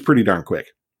was pretty darn quick.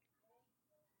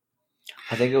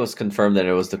 I think it was confirmed that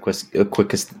it was the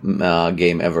quickest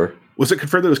game ever. Was it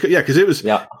confirmed that it was? Yeah, because it was.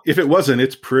 Yeah. If it wasn't,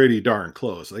 it's pretty darn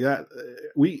close. Like that,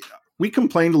 we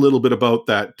complained a little bit about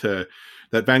that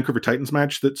Vancouver Titans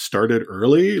match that started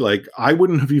early. Like I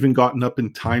wouldn't have even gotten up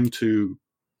in time to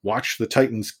watch the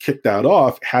Titans kick that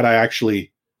off had I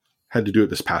actually had to do it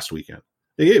this past weekend.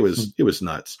 It was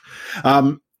nuts.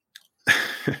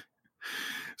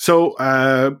 So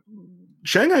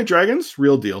Shanghai Dragons,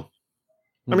 real deal.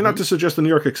 I mean, not to suggest the New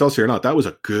York Excelsior or not. That was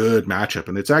a good matchup,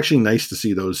 and it's actually nice to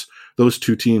see those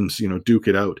two teams, duke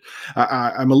it out.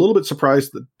 I'm a little bit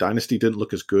surprised that Dynasty didn't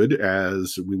look as good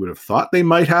as we would have thought they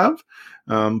might have.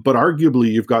 But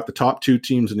arguably, you've got the top two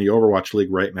teams in the Overwatch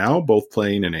League right now, both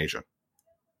playing in Asia.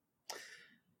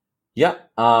 Yeah,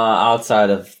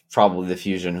 outside of probably the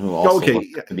Fusion, who also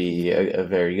looked to be a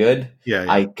very good. Yeah,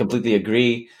 I completely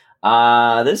agree.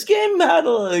 This game had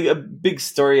a big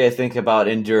story, I think, about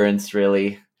endurance,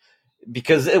 really,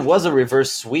 because it was a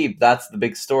reverse sweep. That's the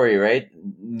big story, right?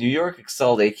 New York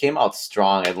excelled. They came out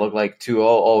strong. It looked like 2-0.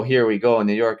 Oh, here we go.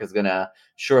 New York is going to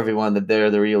show everyone that they're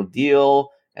the real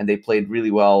deal, and they played really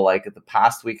well. Like the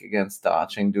past week against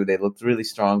Chengdu, they looked really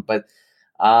strong. But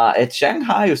at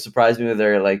Shanghai, who surprised me with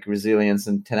their resilience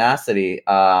and tenacity,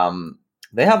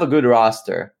 they have a good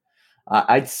roster.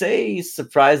 I'd say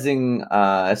surprising,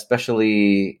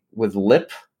 especially with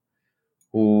Lip,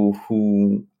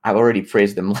 who I've already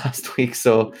praised them last week,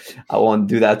 so I won't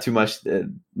do that too much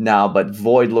now. But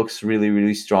Void looks really,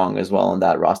 really strong as well on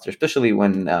that roster, especially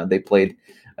when they played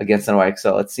against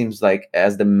NYXL. It seems like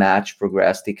as the match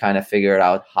progressed, he kind of figured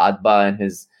out Hadba and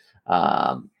his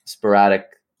sporadic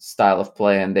style of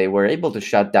play, and they were able to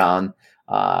shut down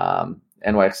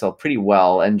NYXL pretty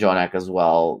well, and Jonak as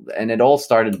well. And it all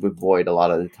started with Void a lot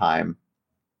of the time.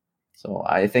 So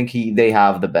I think they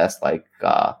have the best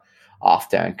off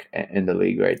tank in the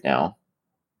league right now.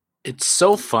 It's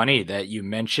so funny that you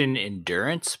mention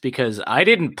endurance because I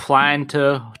didn't plan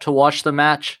to watch the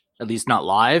match, at least not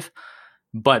live.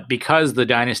 But because the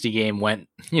Dynasty game went,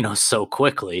 so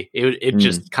quickly, it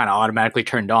just kind of automatically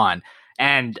turned on.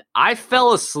 And I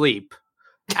fell asleep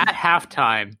at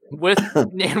halftime with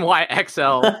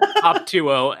NYXL up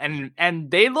 2-0,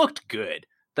 and they looked good.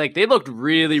 Like they looked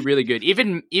really, really good.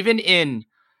 Even in,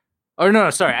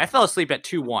 sorry, I fell asleep at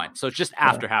 2-1, so it's just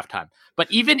after halftime.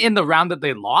 But even in the round that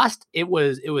they lost, it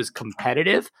was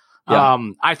competitive. Yeah.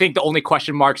 I think the only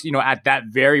question marks, at that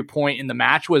very point in the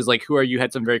match was who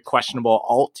had some very questionable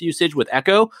ult usage with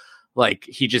Echo. Like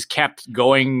he just kept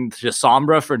going to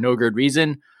Sombra for no good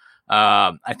reason.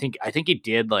 I think he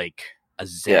did a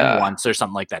Zen once or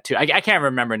something like that too. I can't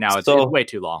remember now. It's way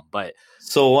too long. But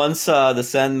so once the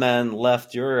Sandman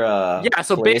left your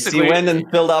so place, basically he went and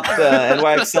filled up the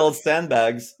NYXL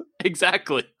sandbags.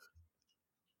 Exactly.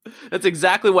 That's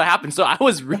exactly what happened. So I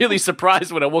was really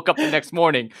surprised when I woke up the next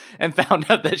morning and found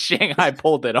out that Shanghai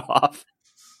pulled it off.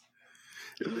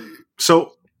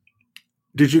 So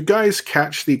did you guys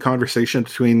catch the conversation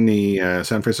between the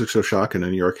San Francisco Shock and the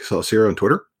New York Excelsior on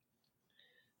Twitter?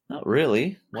 Not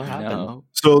really. What happened? No.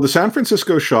 So the San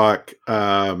Francisco Shock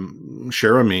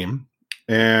share a meme,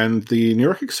 and the New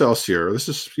York Excelsior, this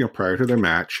is prior to their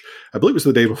match, I believe it was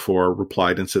the day before,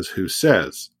 replied and says, "Who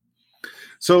says?"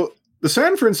 So the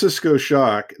San Francisco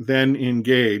Shock then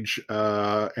engage,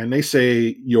 and they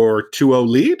say, "Your 2-0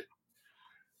 lead?"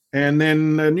 And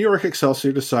then New York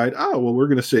Excelsior decide, we're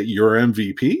going to say, "Your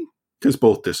MVP?" because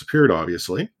both disappeared,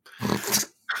 obviously.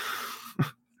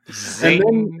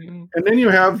 And then you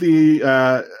have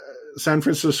the San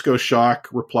Francisco Shock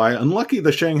reply, unlucky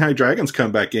the Shanghai Dragons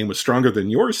comeback game was stronger than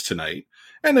yours tonight.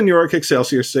 And the New York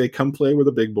Excelsior say, come play where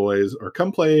the big boys, or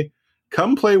come play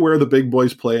where the big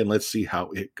boys play, and let's see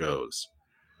how it goes.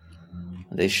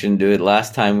 They shouldn't do it.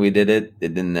 Last time we did it,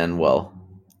 it didn't end well.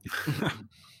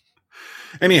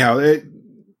 Anyhow,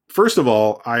 first of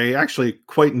all, I actually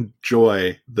quite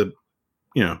enjoy the,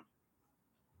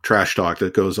 trash talk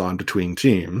that goes on between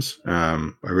teams.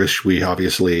 I wish we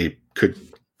obviously could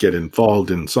get involved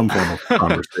in some form of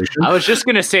conversation. I was just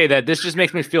going to say that this just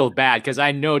makes me feel bad because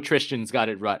I know Tristan's got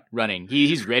it running.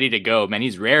 He's ready to go, man.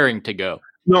 He's raring to go.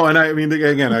 No, and I mean,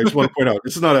 again, I just want to point out,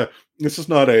 this is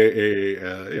not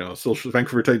a social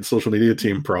Vancouver Titans social media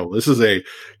team problem. This is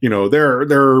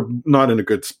they're not in a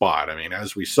good spot. I mean,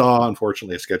 as we saw,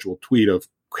 unfortunately, a scheduled tweet of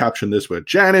caption this with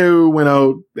Janu went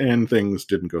out and things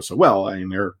didn't go so well. I mean,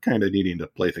 they're kind of needing to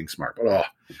play things smart. But oh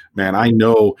man, I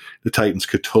know the Titans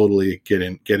could totally get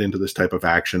into this type of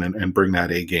action and bring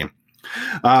that A game.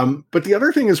 But the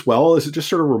other thing as well is it just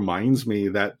sort of reminds me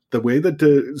that the way that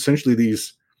essentially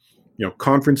these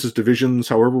conferences, divisions,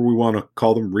 however we want to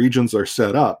call them, regions are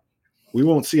set up, we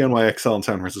won't see NYXL and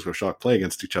San Francisco Shock play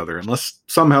against each other unless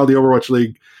somehow the Overwatch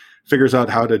League figures out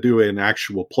how to do an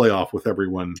actual playoff with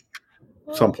everyone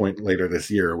some point later this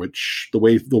year, which the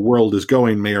way the world is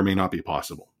going may or may not be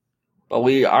possible. But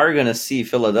we are going to see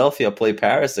Philadelphia play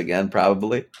Paris again,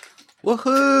 probably.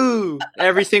 Woohoo!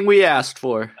 Everything we asked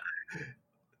for.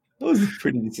 That was a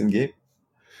pretty decent game.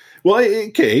 Well,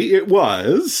 okay, it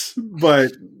was,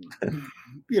 but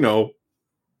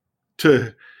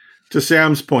to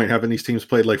Sam's point, having these teams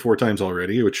played like 4 times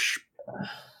already, which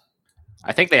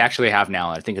I think they actually have now.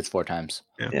 I think it's 4 times.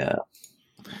 Yeah.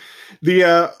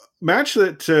 The match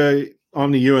that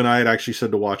Omni, you and I had actually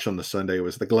said to watch on the Sunday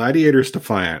was the Gladiators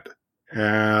Defiant,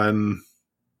 and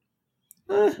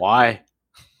why?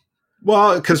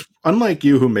 Well, because unlike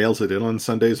you, who mails it in on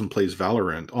Sundays and plays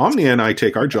Valorant, Omni and I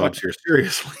take our jobs here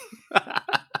seriously.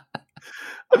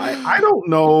 I don't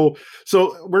know.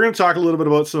 So we're going to talk a little bit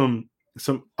about some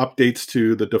updates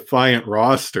to the Defiant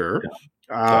roster.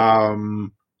 Yeah.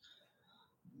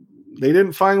 They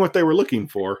didn't find what they were looking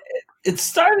for. It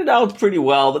started out pretty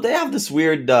well, but they have this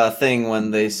weird thing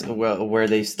when where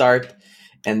they start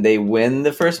and they win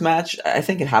the first match. I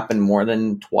think it happened more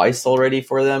than twice already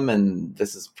for them, and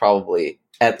this is probably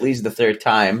at least the 3rd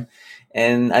time.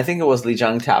 And I think it was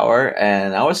Lijiang Tower,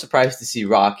 and I was surprised to see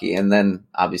Rocky. And then,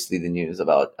 obviously, the news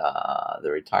about the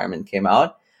retirement came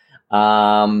out.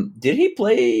 Did he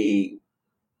play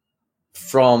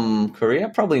from Korea?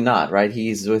 Probably not, right?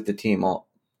 He's with the team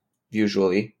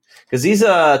usually. Because he's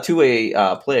a two-way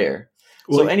player.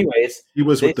 Well, so anyways. He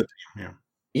was with the team, yeah.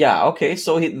 Yeah, okay.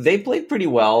 So they played pretty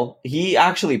well. He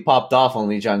actually popped off on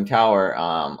Lijiang Tower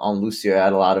on Lucio.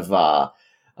 Had a lot of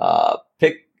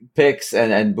picks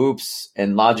and boops,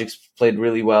 and Logix played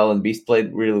really well, and Beast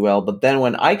played really well. But then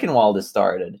when Eichenwalde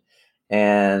started,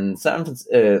 and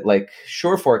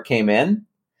Surefork came in,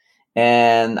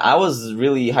 and I was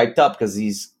really hyped up because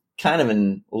he's kind of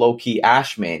in low-key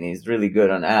Ashe main. He's really good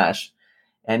on Ashe.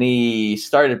 And he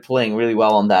started playing really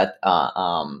well on that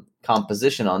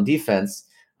composition on defense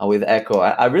with Echo.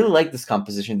 I really like this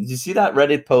composition. Did you see that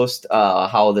Reddit post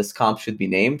how this comp should be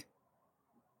named?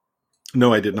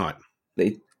 No, I did not.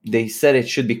 They said it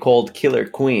should be called Killer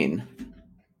Queen.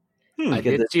 I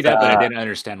did see that, but I didn't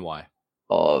understand why.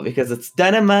 Oh, because it's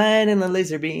dynamite and a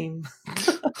laser beam.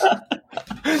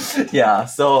 Yeah,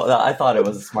 so I thought it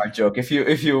was a smart joke. If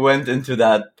you went into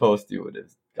that post, you would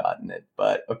have gotten it.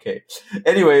 But okay.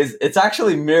 Anyways, it's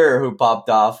actually Mirror who popped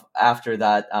off after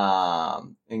that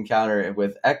encounter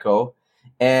with Echo,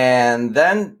 and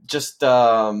then just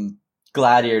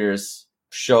Gladiators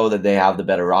show that they have the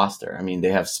better roster. I mean,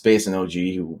 they have Space and OG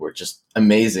who were just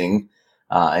amazing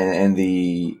in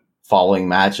the following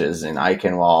matches in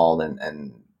Eichenwalde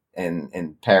and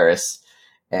in Paris.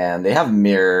 And they have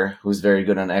Mirror, who's very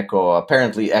good on Echo.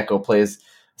 Apparently, Echo plays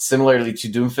similarly to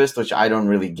Doomfist, which I don't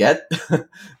really get.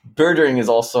 Birdring is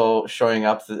also showing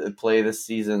up to play this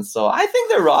season. So I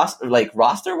think their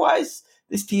roster-wise,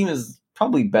 this team is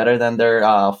probably better than their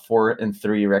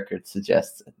 4-3 record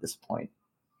suggests at this point.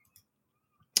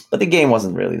 But the game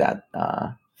wasn't really that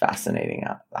fascinating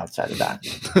outside of that.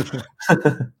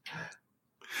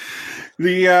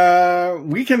 The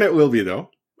weekend it will be,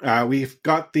 though. We've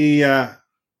got the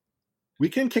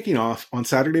weekend kicking off on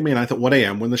Saturday, May 9th at 1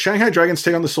 a.m. when the Shanghai Dragons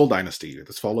take on the Seoul Dynasty.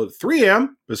 It's followed at 3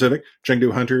 a.m. Pacific,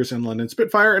 Chengdu Hunters and London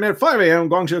Spitfire, and at 5 a.m.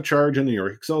 Guangzhou Charge and New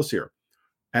York Excelsior.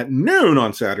 At noon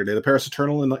on Saturday, the Paris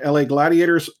Eternal and the LA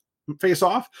Gladiators face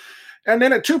off. And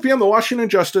then at 2 p.m., the Washington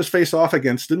Justice face off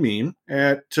against the Meme.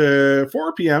 At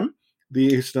 4 p.m., the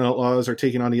Houston Outlaws are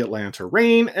taking on the Atlanta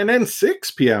Reign. And then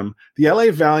 6 p.m., the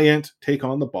LA Valiant take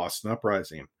on the Boston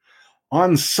Uprising.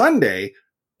 On Sunday,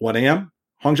 1 a.m.,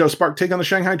 Hangzhou Spark take on the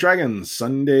Shanghai Dragons.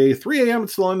 Sunday, 3 a.m.,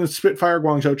 it's the London Spitfire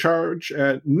Guangzhou Charge.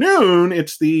 At noon,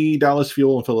 it's the Dallas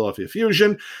Fuel and Philadelphia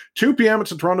Fusion. 2 p.m., it's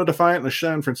the Toronto Defiant and the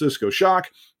San Francisco Shock.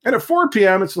 And at 4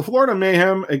 p.m., it's the Florida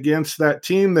Mayhem against that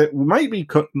team that might be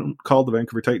called the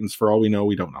Vancouver Titans. For all we know,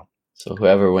 we don't know. So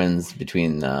whoever wins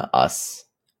between us.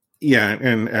 Yeah,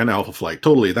 and Alpha Flight.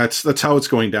 Totally. That's how it's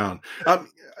going down.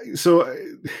 So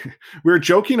we were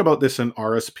joking about this in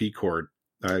RSP Cord.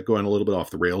 Going a little bit off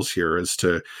the rails here as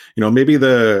to, maybe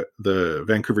the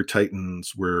Vancouver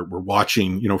Titans were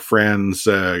watching, friends,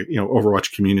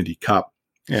 Overwatch Community Cup,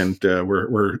 and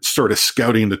we're sort of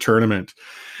scouting the tournament.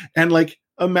 And like,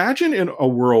 imagine in a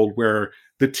world where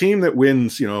the team that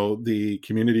wins, the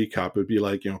Community Cup would be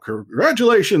like,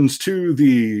 congratulations to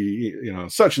the,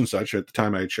 such and such. At the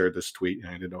time I had shared this tweet, and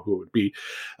I didn't know who it would be.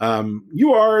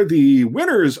 You are the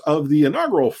winners of the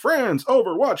inaugural France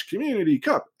Overwatch Community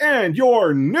Cup and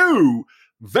your new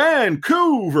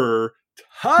Vancouver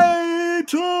Titans.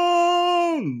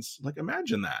 Like,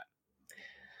 imagine that.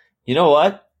 You know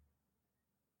what?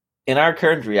 In our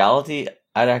current reality,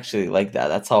 I'd actually like that.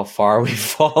 That's how far we've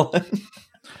fallen.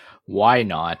 Why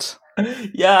not?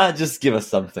 Yeah, just give us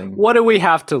something. What do we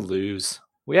have to lose?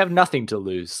 We have nothing to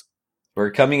lose.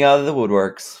 We're coming out of the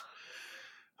woodworks.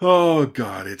 Oh,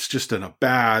 God, it's just in a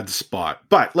bad spot.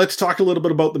 But let's talk a little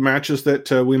bit about the matches that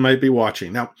we might be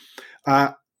watching. Now,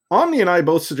 Omni and I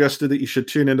both suggested that you should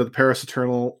tune into the Paris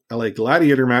Eternal LA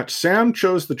Gladiator match. Sam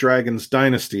chose the Dragons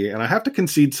Dynasty, and I have to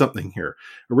concede something here.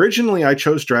 Originally, I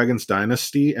chose Dragons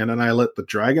Dynasty, and then I let the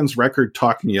Dragons record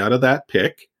talk me out of that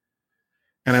pick.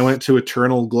 And I went to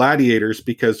Eternal Gladiators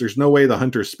because there's no way the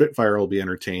Hunter Spitfire will be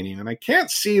entertaining. And I can't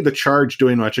see the Charge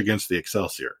doing much against the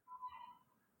Excelsior.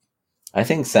 I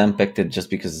think Sam picked it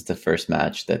just because it's the first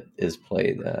match that is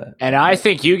played. And I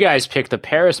think you guys picked the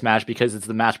Paris match because it's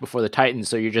the match before the Titans,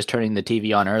 so you're just turning the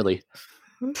TV on early.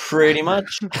 Pretty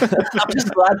much. I'm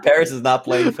just glad Paris is not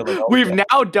playing Philadelphia. We've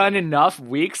now done enough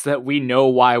weeks that we know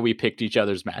why we picked each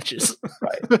other's matches.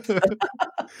 Right.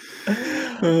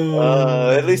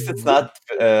 At least it's not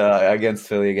against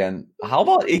Philly again. How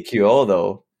about EQO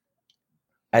though?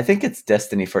 I think it's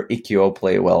destiny for EQO to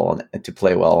play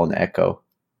well on Echo.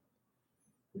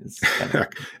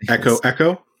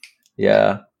 Echo?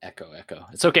 Yeah. Echo.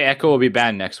 It's okay. Echo will be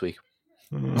banned next week.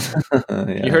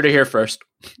 Yeah. You heard it here first.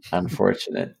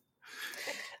 Unfortunate.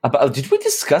 Did we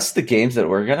discuss the games that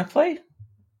we're going to play?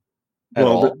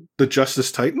 The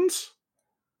Justice Titans?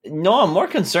 No, I'm more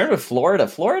concerned with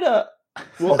Florida.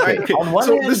 Well, okay. On one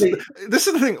hand, this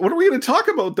is the thing. What are we going to talk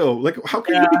about, though? Like, how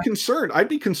can you be concerned? I'd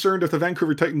be concerned if the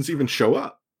Vancouver Titans even show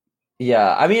up.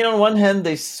 Yeah, I mean, on one hand,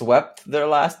 they swept their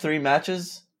last 3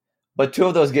 matches, but 2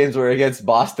 of those games were against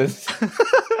Boston.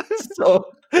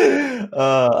 So,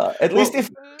 at least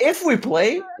if we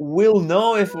play, we'll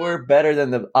know if we're better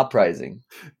than the Uprising.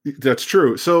 That's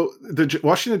true. So the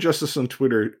Washington Justice on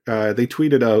Twitter, they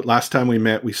tweeted out, last time we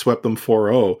met, we swept them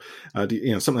 4-0.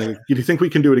 Something like, do you think we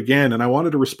can do it again? And I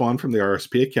wanted to respond from the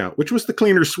RSP account, which was the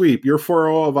cleaner sweep, your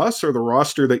 4-0 of us or the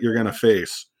roster that you're going to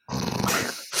face?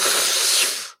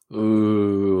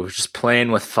 Ooh, just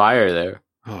playing with fire there.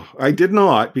 Oh, I did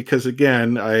not, because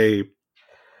again, I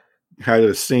had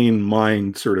a sane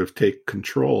mind sort of take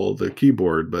control of the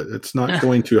keyboard, but it's not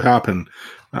going to happen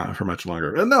for much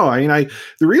longer. And no, I mean,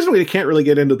 the reason we can't really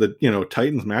get into the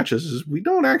Titans matches is we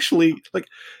don't actually like.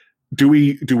 Do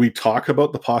we talk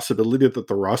about the possibility that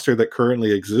the roster that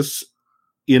currently exists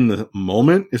in the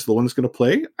moment is the one that's going to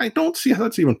play? I don't see how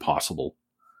that's even possible.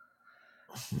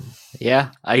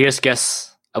 Yeah, I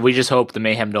guess we just hope the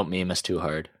Mayhem don't meme us too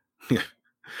hard.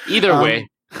 Either way.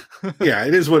 Yeah,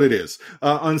 it is what it is.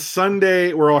 On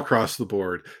Sunday, we're all across the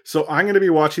board. So I'm going to be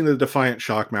watching the Defiant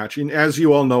Shock match. And as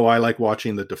you all know, I like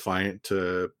watching the Defiant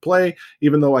play,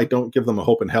 even though I don't give them a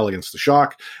hope in hell against the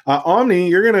Shock. Omni,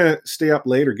 you're going to stay up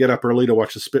late or get up early to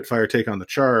watch the Spitfire take on the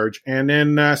Charge. And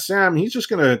then Sam, he's just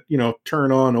going to,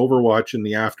 turn on Overwatch in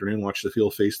the afternoon, watch the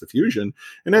Field face the Fusion,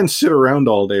 and then sit around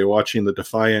all day watching the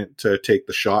Defiant take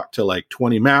the Shock to like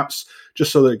 20 maps,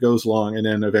 just so that it goes long. And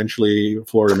then eventually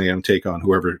Florida Mayhem take on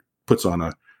whoever puts on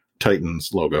a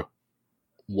Titans logo.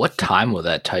 What time will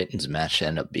that Titans match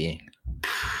end up being?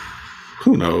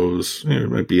 Who knows?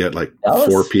 It might be at like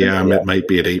 4 p.m. Yeah. It might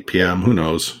be at 8 p.m. Who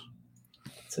knows?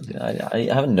 I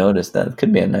haven't noticed that. It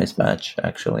could be a nice match,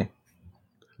 actually.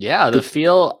 Yeah, the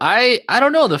feel. I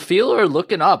don't know. The feel are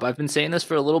looking up. I've been saying this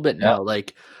for a little bit now.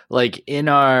 Like in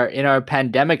our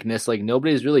pandemicness, like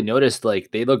nobody's really noticed.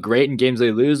 Like they look great in games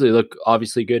they lose. They look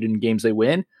obviously good in games they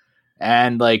win.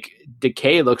 And like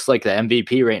Decay looks like the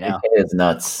MVP right now. Decay is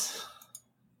nuts.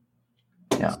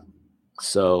 Yeah.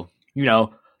 So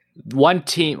one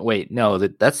team. Wait, no,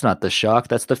 that's not the Shock.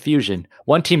 That's the Fusion.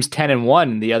 One team's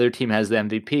 10-1. The other team has the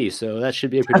MVP. So that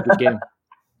should be a pretty good game.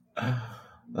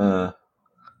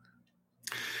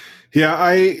 Yeah,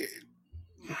 I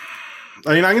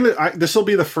mean, this will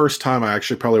be the first time I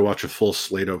actually probably watch a full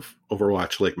slate of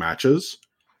Overwatch League matches,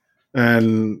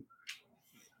 and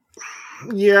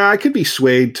yeah, I could be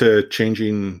swayed to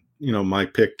changing, my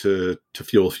pick to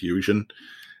Fuel Fusion,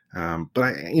 but I'm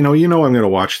going to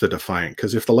watch the Defiant,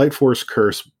 because if the Light Force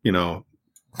Curse,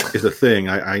 is a thing,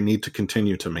 I need to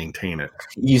continue to maintain it.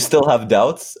 You still have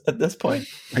doubts at this point?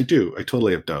 I do. I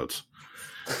totally have doubts.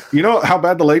 You know how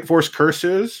bad the Light Force Curse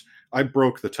is? I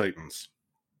broke the Titans.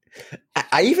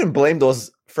 I even blame those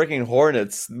freaking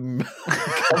Hornets. Murder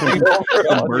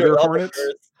Hornets?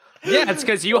 Yeah, it's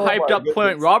because you hyped up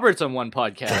Point Roberts on one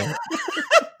podcast.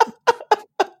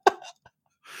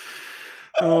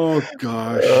 Oh,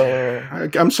 gosh.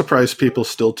 I'm surprised people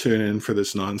still tune in for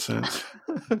this nonsense.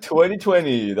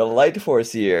 2020, the Light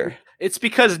Force year. It's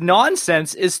because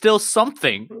nonsense is still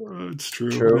something. It's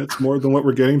true. It's more than what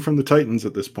we're getting from the Titans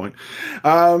at this point.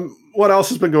 What else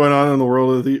has been going on in the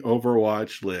world of the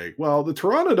Overwatch League? Well, the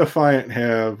Toronto Defiant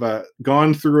have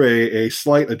gone through a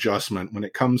slight adjustment when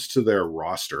it comes to their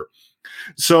roster.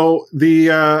 So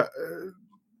the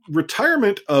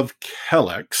retirement of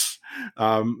Kellex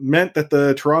meant that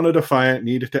the Toronto Defiant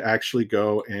needed to actually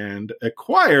go and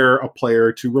acquire a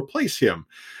player to replace him.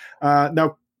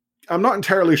 Now, I'm not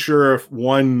entirely sure if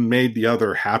one made the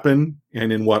other happen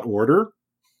and in what order.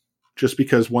 Just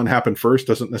because one happened first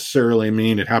doesn't necessarily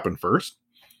mean it happened first.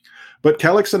 But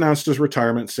Kellex announced his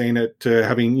retirement, saying that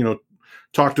having,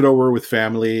 talked it over with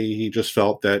family, he just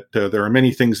felt that there are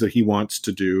many things that he wants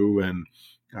to do. And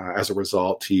as a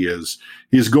result, he is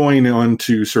going on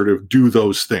to sort of do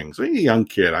those things. A young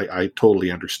kid, I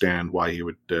totally understand why he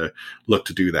would look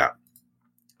to do that.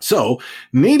 So,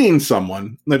 needing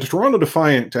someone, the Toronto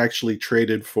Defiant actually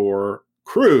traded for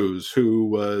Cruz, who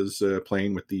was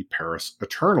playing with the Paris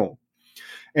Eternal.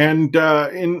 And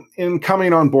in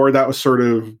coming on board, that was sort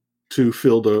of to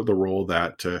fill the role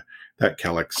that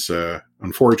Kellex,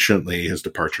 unfortunately, his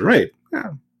departure made. Yeah.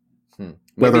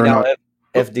 Maybe or now not,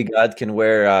 FD God can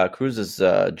wear Cruz's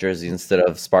jersey instead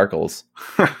of Sparkles.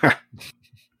 Well,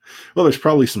 there's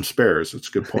probably some spares. That's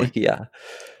a good point. Yeah.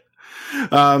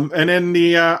 And then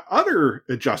the other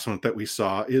adjustment that we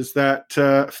saw is that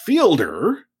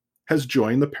Fielder has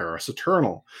joined the Paris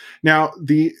Eternal. Now,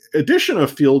 the addition of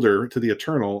Fielder to the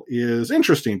Eternal is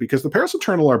interesting because the Paris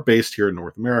Eternal are based here in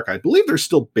North America. I believe they're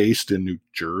still based in New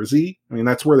Jersey. I mean,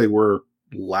 that's where they were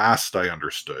last I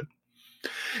understood.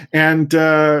 And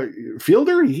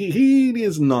Fielder, he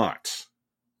is not,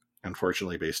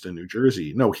 unfortunately, based in New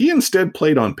Jersey. No, he instead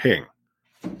played on Ping.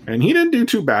 And he didn't do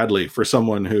too badly for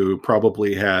someone who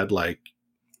probably had like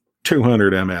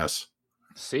 200 MS.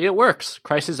 See, it works.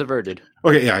 Crisis averted.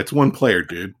 Okay, yeah, it's one player,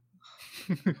 dude.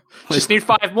 Just need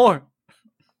 5 more.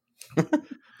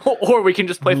 Or we can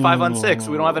just play 5-on-6.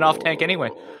 We don't have an off tank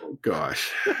anyway.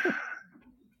 Gosh.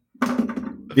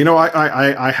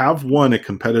 I have won a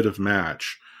competitive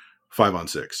match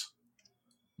 5-on-6.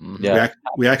 Yeah.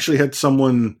 We actually had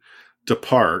someone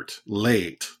depart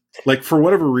late. Like, for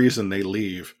whatever reason, they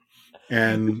leave.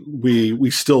 And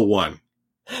we still won.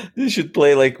 You should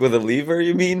play like with a lever,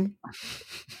 you mean?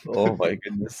 Oh my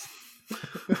goodness.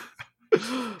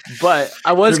 But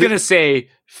I was going to say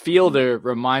Fielder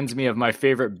reminds me of my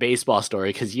favorite baseball story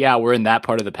because, yeah, we're in that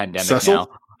part of the pandemic Cecil? now.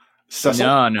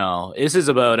 Cecil? No. This is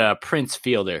about Prince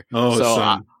Fielder.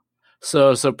 Oh,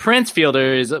 so Prince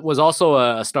Fielder was also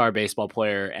a star baseball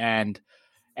player. And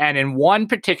in one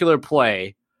particular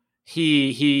play,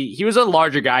 he was a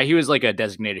larger guy. He was like a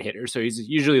designated hitter. So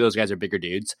usually those guys are bigger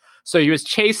dudes. So he was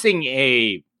chasing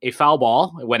a foul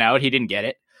ball. It went out. He didn't get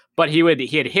it, but he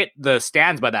had hit the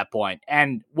stands by that point.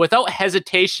 And without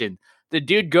hesitation, the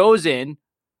dude goes in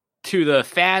to the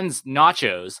fans'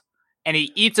 nachos and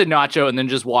he eats a nacho and then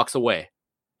just walks away.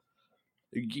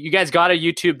 You guys got to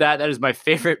YouTube that. That is my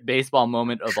favorite baseball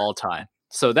moment of all time.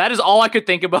 So that is all I could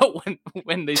think about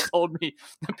when they told me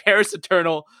the Paris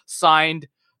Eternal signed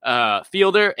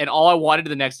Fielder, and all I wanted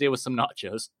the next day was some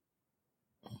nachos.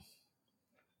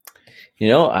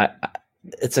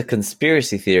 It's a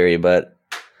conspiracy theory, but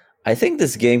I think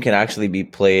this game can actually be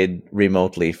played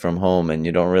remotely from home, and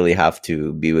you don't really have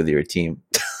to be with your team.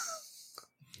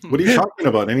 What are you talking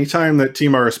about? Anytime that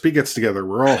Team RSP gets together,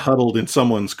 we're all huddled in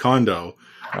someone's condo.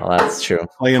 Well, that's true.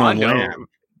 Playing on Condo. land.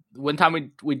 One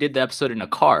time we did the episode in a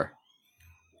car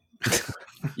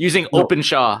using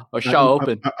OpenShaw or Shaw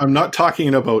Open. I'm not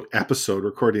talking about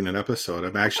recording an episode.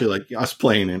 I'm actually like us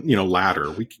playing in,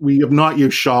 ladder. We have not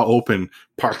used Shaw Open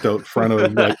parked out front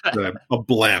of like a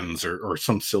Blends or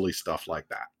some silly stuff like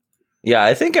that. Yeah,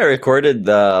 I think I recorded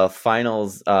the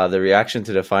finals, the reaction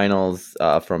to the finals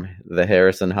from the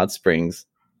Harrison Hot Springs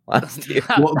last year.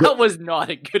 That was not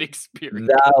a good experience.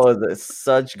 That was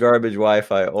such garbage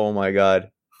Wi-Fi. Oh my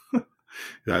God.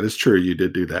 That is true. You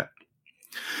did do that.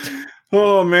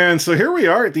 Oh man. So here we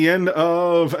are at the end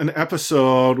of an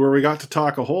episode where we got to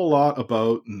talk a whole lot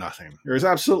about nothing. There's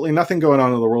absolutely nothing going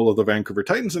on in the world of the Vancouver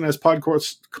Titans. And as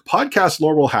podcast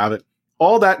lore will have it,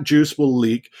 all that juice will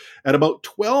leak at about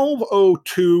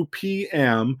 12:02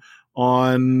 p.m.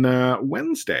 on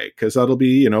Wednesday, because that'll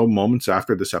be, moments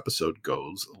after this episode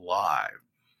goes live.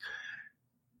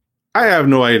 I have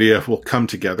no idea if we'll come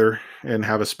together and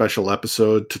have a special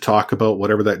episode to talk about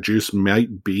whatever that juice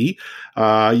might be.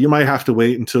 You might have to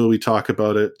wait until we talk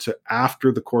about it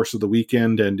after the course of the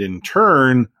weekend and in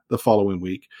turn the following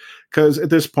week, because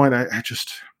at this point I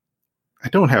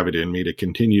don't have it in me to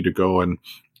continue to go and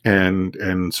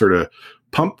sort of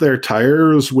pump their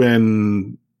tires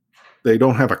when they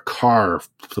don't have a car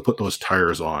to put those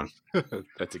tires on.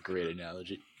 That's a great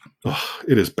analogy. Oh,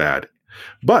 it is bad.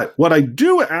 But what I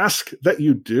do ask that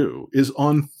you do is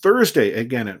on Thursday,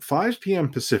 again at 5 p.m.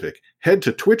 Pacific, head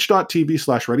to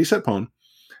twitch.tv/ReadySetPwn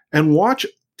and watch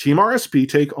Team RSP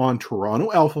take on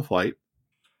Toronto Alpha Flight.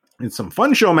 It's some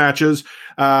fun show matches.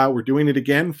 We're doing it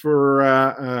again for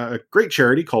a great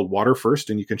charity called Water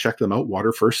First, and you can check them out,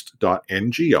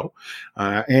 waterfirst.ngo.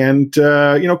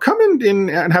 Come in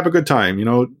and have a good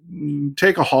time.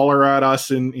 Take a holler at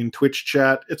us in Twitch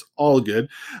chat. It's all good.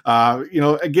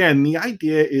 Again, the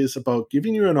idea is about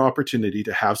giving you an opportunity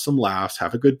to have some laughs,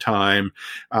 have a good time,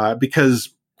 because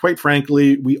quite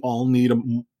frankly, we all need a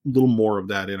little more of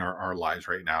that in our lives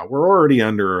right now. We're already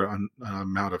under an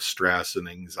amount of stress and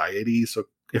anxiety. So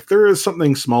if there is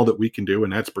something small that we can do,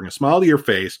 and that's bring a smile to your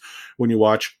face when you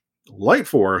watch Light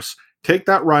Force take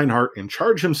that Reinhardt and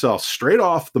charge himself straight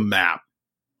off the map,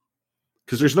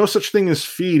 because there's no such thing as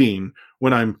feeding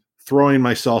when I'm throwing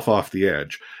myself off the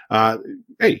edge.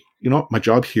 Hey, my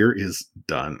job here is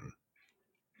done.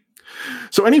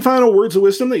 So any final words of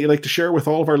wisdom that you'd like to share with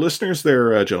all of our listeners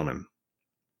there, gentlemen?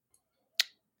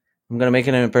 I'm going to make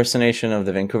an impersonation of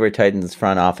the Vancouver Titans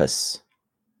front office.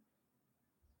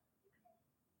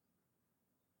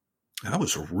 That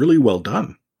was really well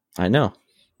done. I know.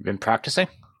 You've been practicing?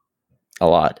 A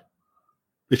lot.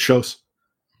 It shows.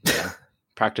 Yeah.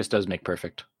 Practice does make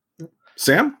perfect.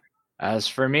 Sam? As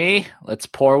for me, let's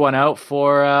pour one out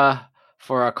for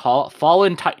our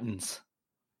fallen Titans.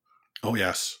 Oh,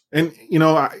 yes. And,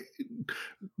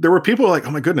 there were people like,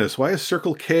 oh, my goodness, why is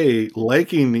Circle K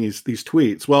liking these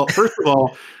tweets? Well, first of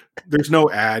all, there's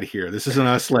no ad here. This isn't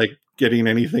us like getting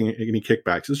any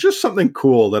kickbacks. It's just something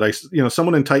cool that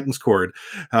someone in Titans Cord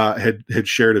had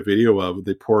shared a video of.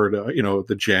 They poured,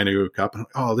 the Janu cup. And,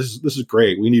 oh, this is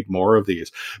great. We need more of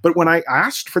these. But when I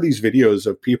asked for these videos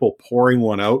of people pouring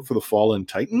one out for the fallen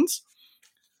Titans,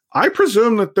 I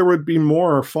presume that there would be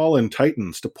more fallen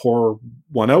Titans to pour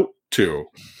one out to.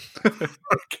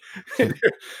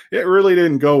 It really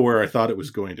didn't go where I thought it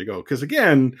was going to go, because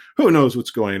again, who knows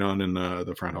what's going on in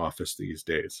the front office these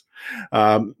days.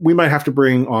 We might have to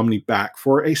bring Omni back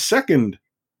for a second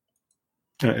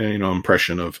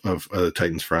impression of the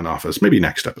Titans front office, maybe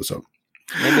next episode.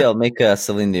 Maybe I'll make a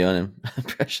Celine Dion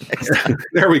impression next time.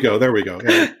 There we go.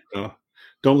 Yeah.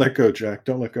 Don't let go, Jack.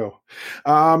 Don't let go.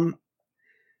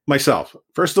 Myself,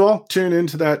 first of all, tune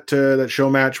into that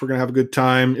show match. We're gonna have a good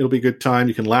time. It'll be a good time.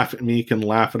 You can laugh at me, you can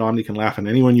laugh at Omni, you can laugh at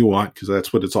anyone you want, because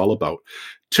that's what it's all about.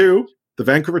 2, the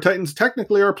Vancouver Titans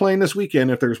technically are playing this weekend.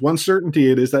 If there's one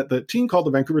certainty, it is that the team called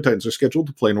the Vancouver Titans are scheduled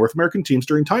to play North American teams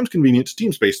during times convenient to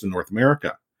teams based in North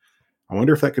America. I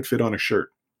wonder if that could fit on a shirt.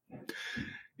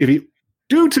 If you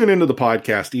do tune into the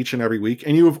podcast each and every week,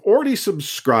 and you have already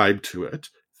subscribed to it,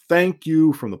 thank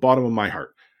you from the bottom of my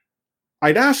heart.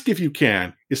 I'd ask, if you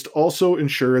can, is to also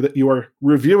ensure that you are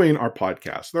reviewing our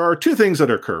podcast. There are 2 things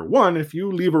that occur. 1, if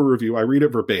you leave a review, I read it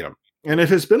verbatim. And it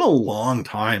has been a long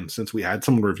time since we had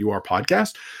someone review our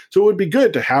podcast. So it would be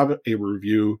good to have a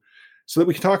review so that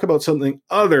we can talk about something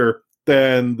other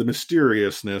than the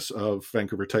mysteriousness of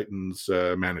Vancouver Titans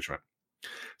management.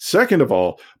 Second of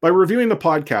all, by reviewing the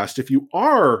podcast, if you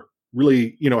are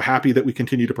really, happy that we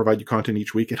continue to provide you content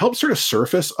each week, it helps sort of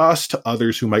surface us to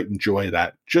others who might enjoy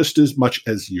that just as much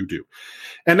as you do.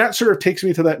 And that sort of takes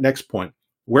me to that next point.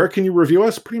 Where can you review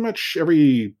us? Pretty much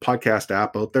every podcast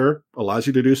app out there allows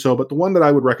you to do so. But the one that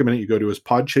I would recommend that you go to is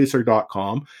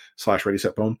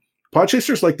podchaser.com/ReadySetBone. Podchaser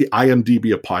is like the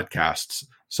IMDb of podcasts.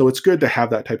 So it's good to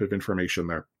have that type of information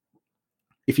there.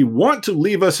 If you want to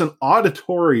leave us an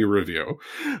auditory review,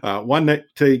 one that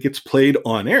gets played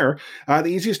on air, the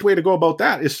easiest way to go about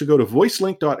that is to go to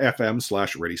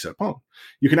voicelink.fm/ReadySetBone.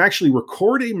 You can actually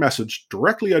record a message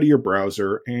directly out of your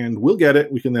browser, and we'll get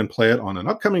it. We can then play it on an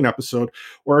upcoming episode.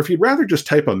 Or if you'd rather just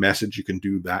type a message, you can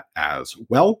do that as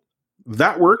well.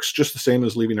 That works just the same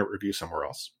as leaving a review somewhere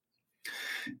else.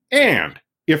 And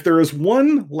if there is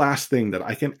one last thing that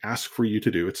I can ask for you to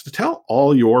do, it's to tell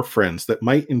all your friends that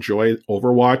might enjoy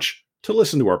Overwatch to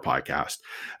listen to our podcast.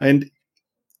 And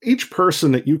each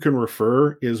person that you can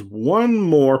refer is one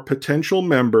more potential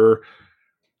member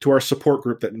to our support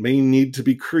group that may need to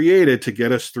be created to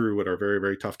get us through what are very,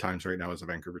 very tough times right now as a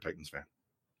Vancouver Titans fan.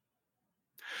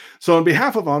 So on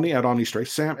behalf of Omni at OmniStrafe,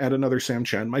 Sam at Another Sam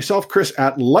Chen, myself, Chris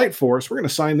at Lightforce, we're going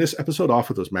to sign this episode off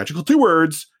with those magical 2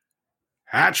 words,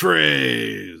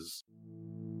 Hatchrays!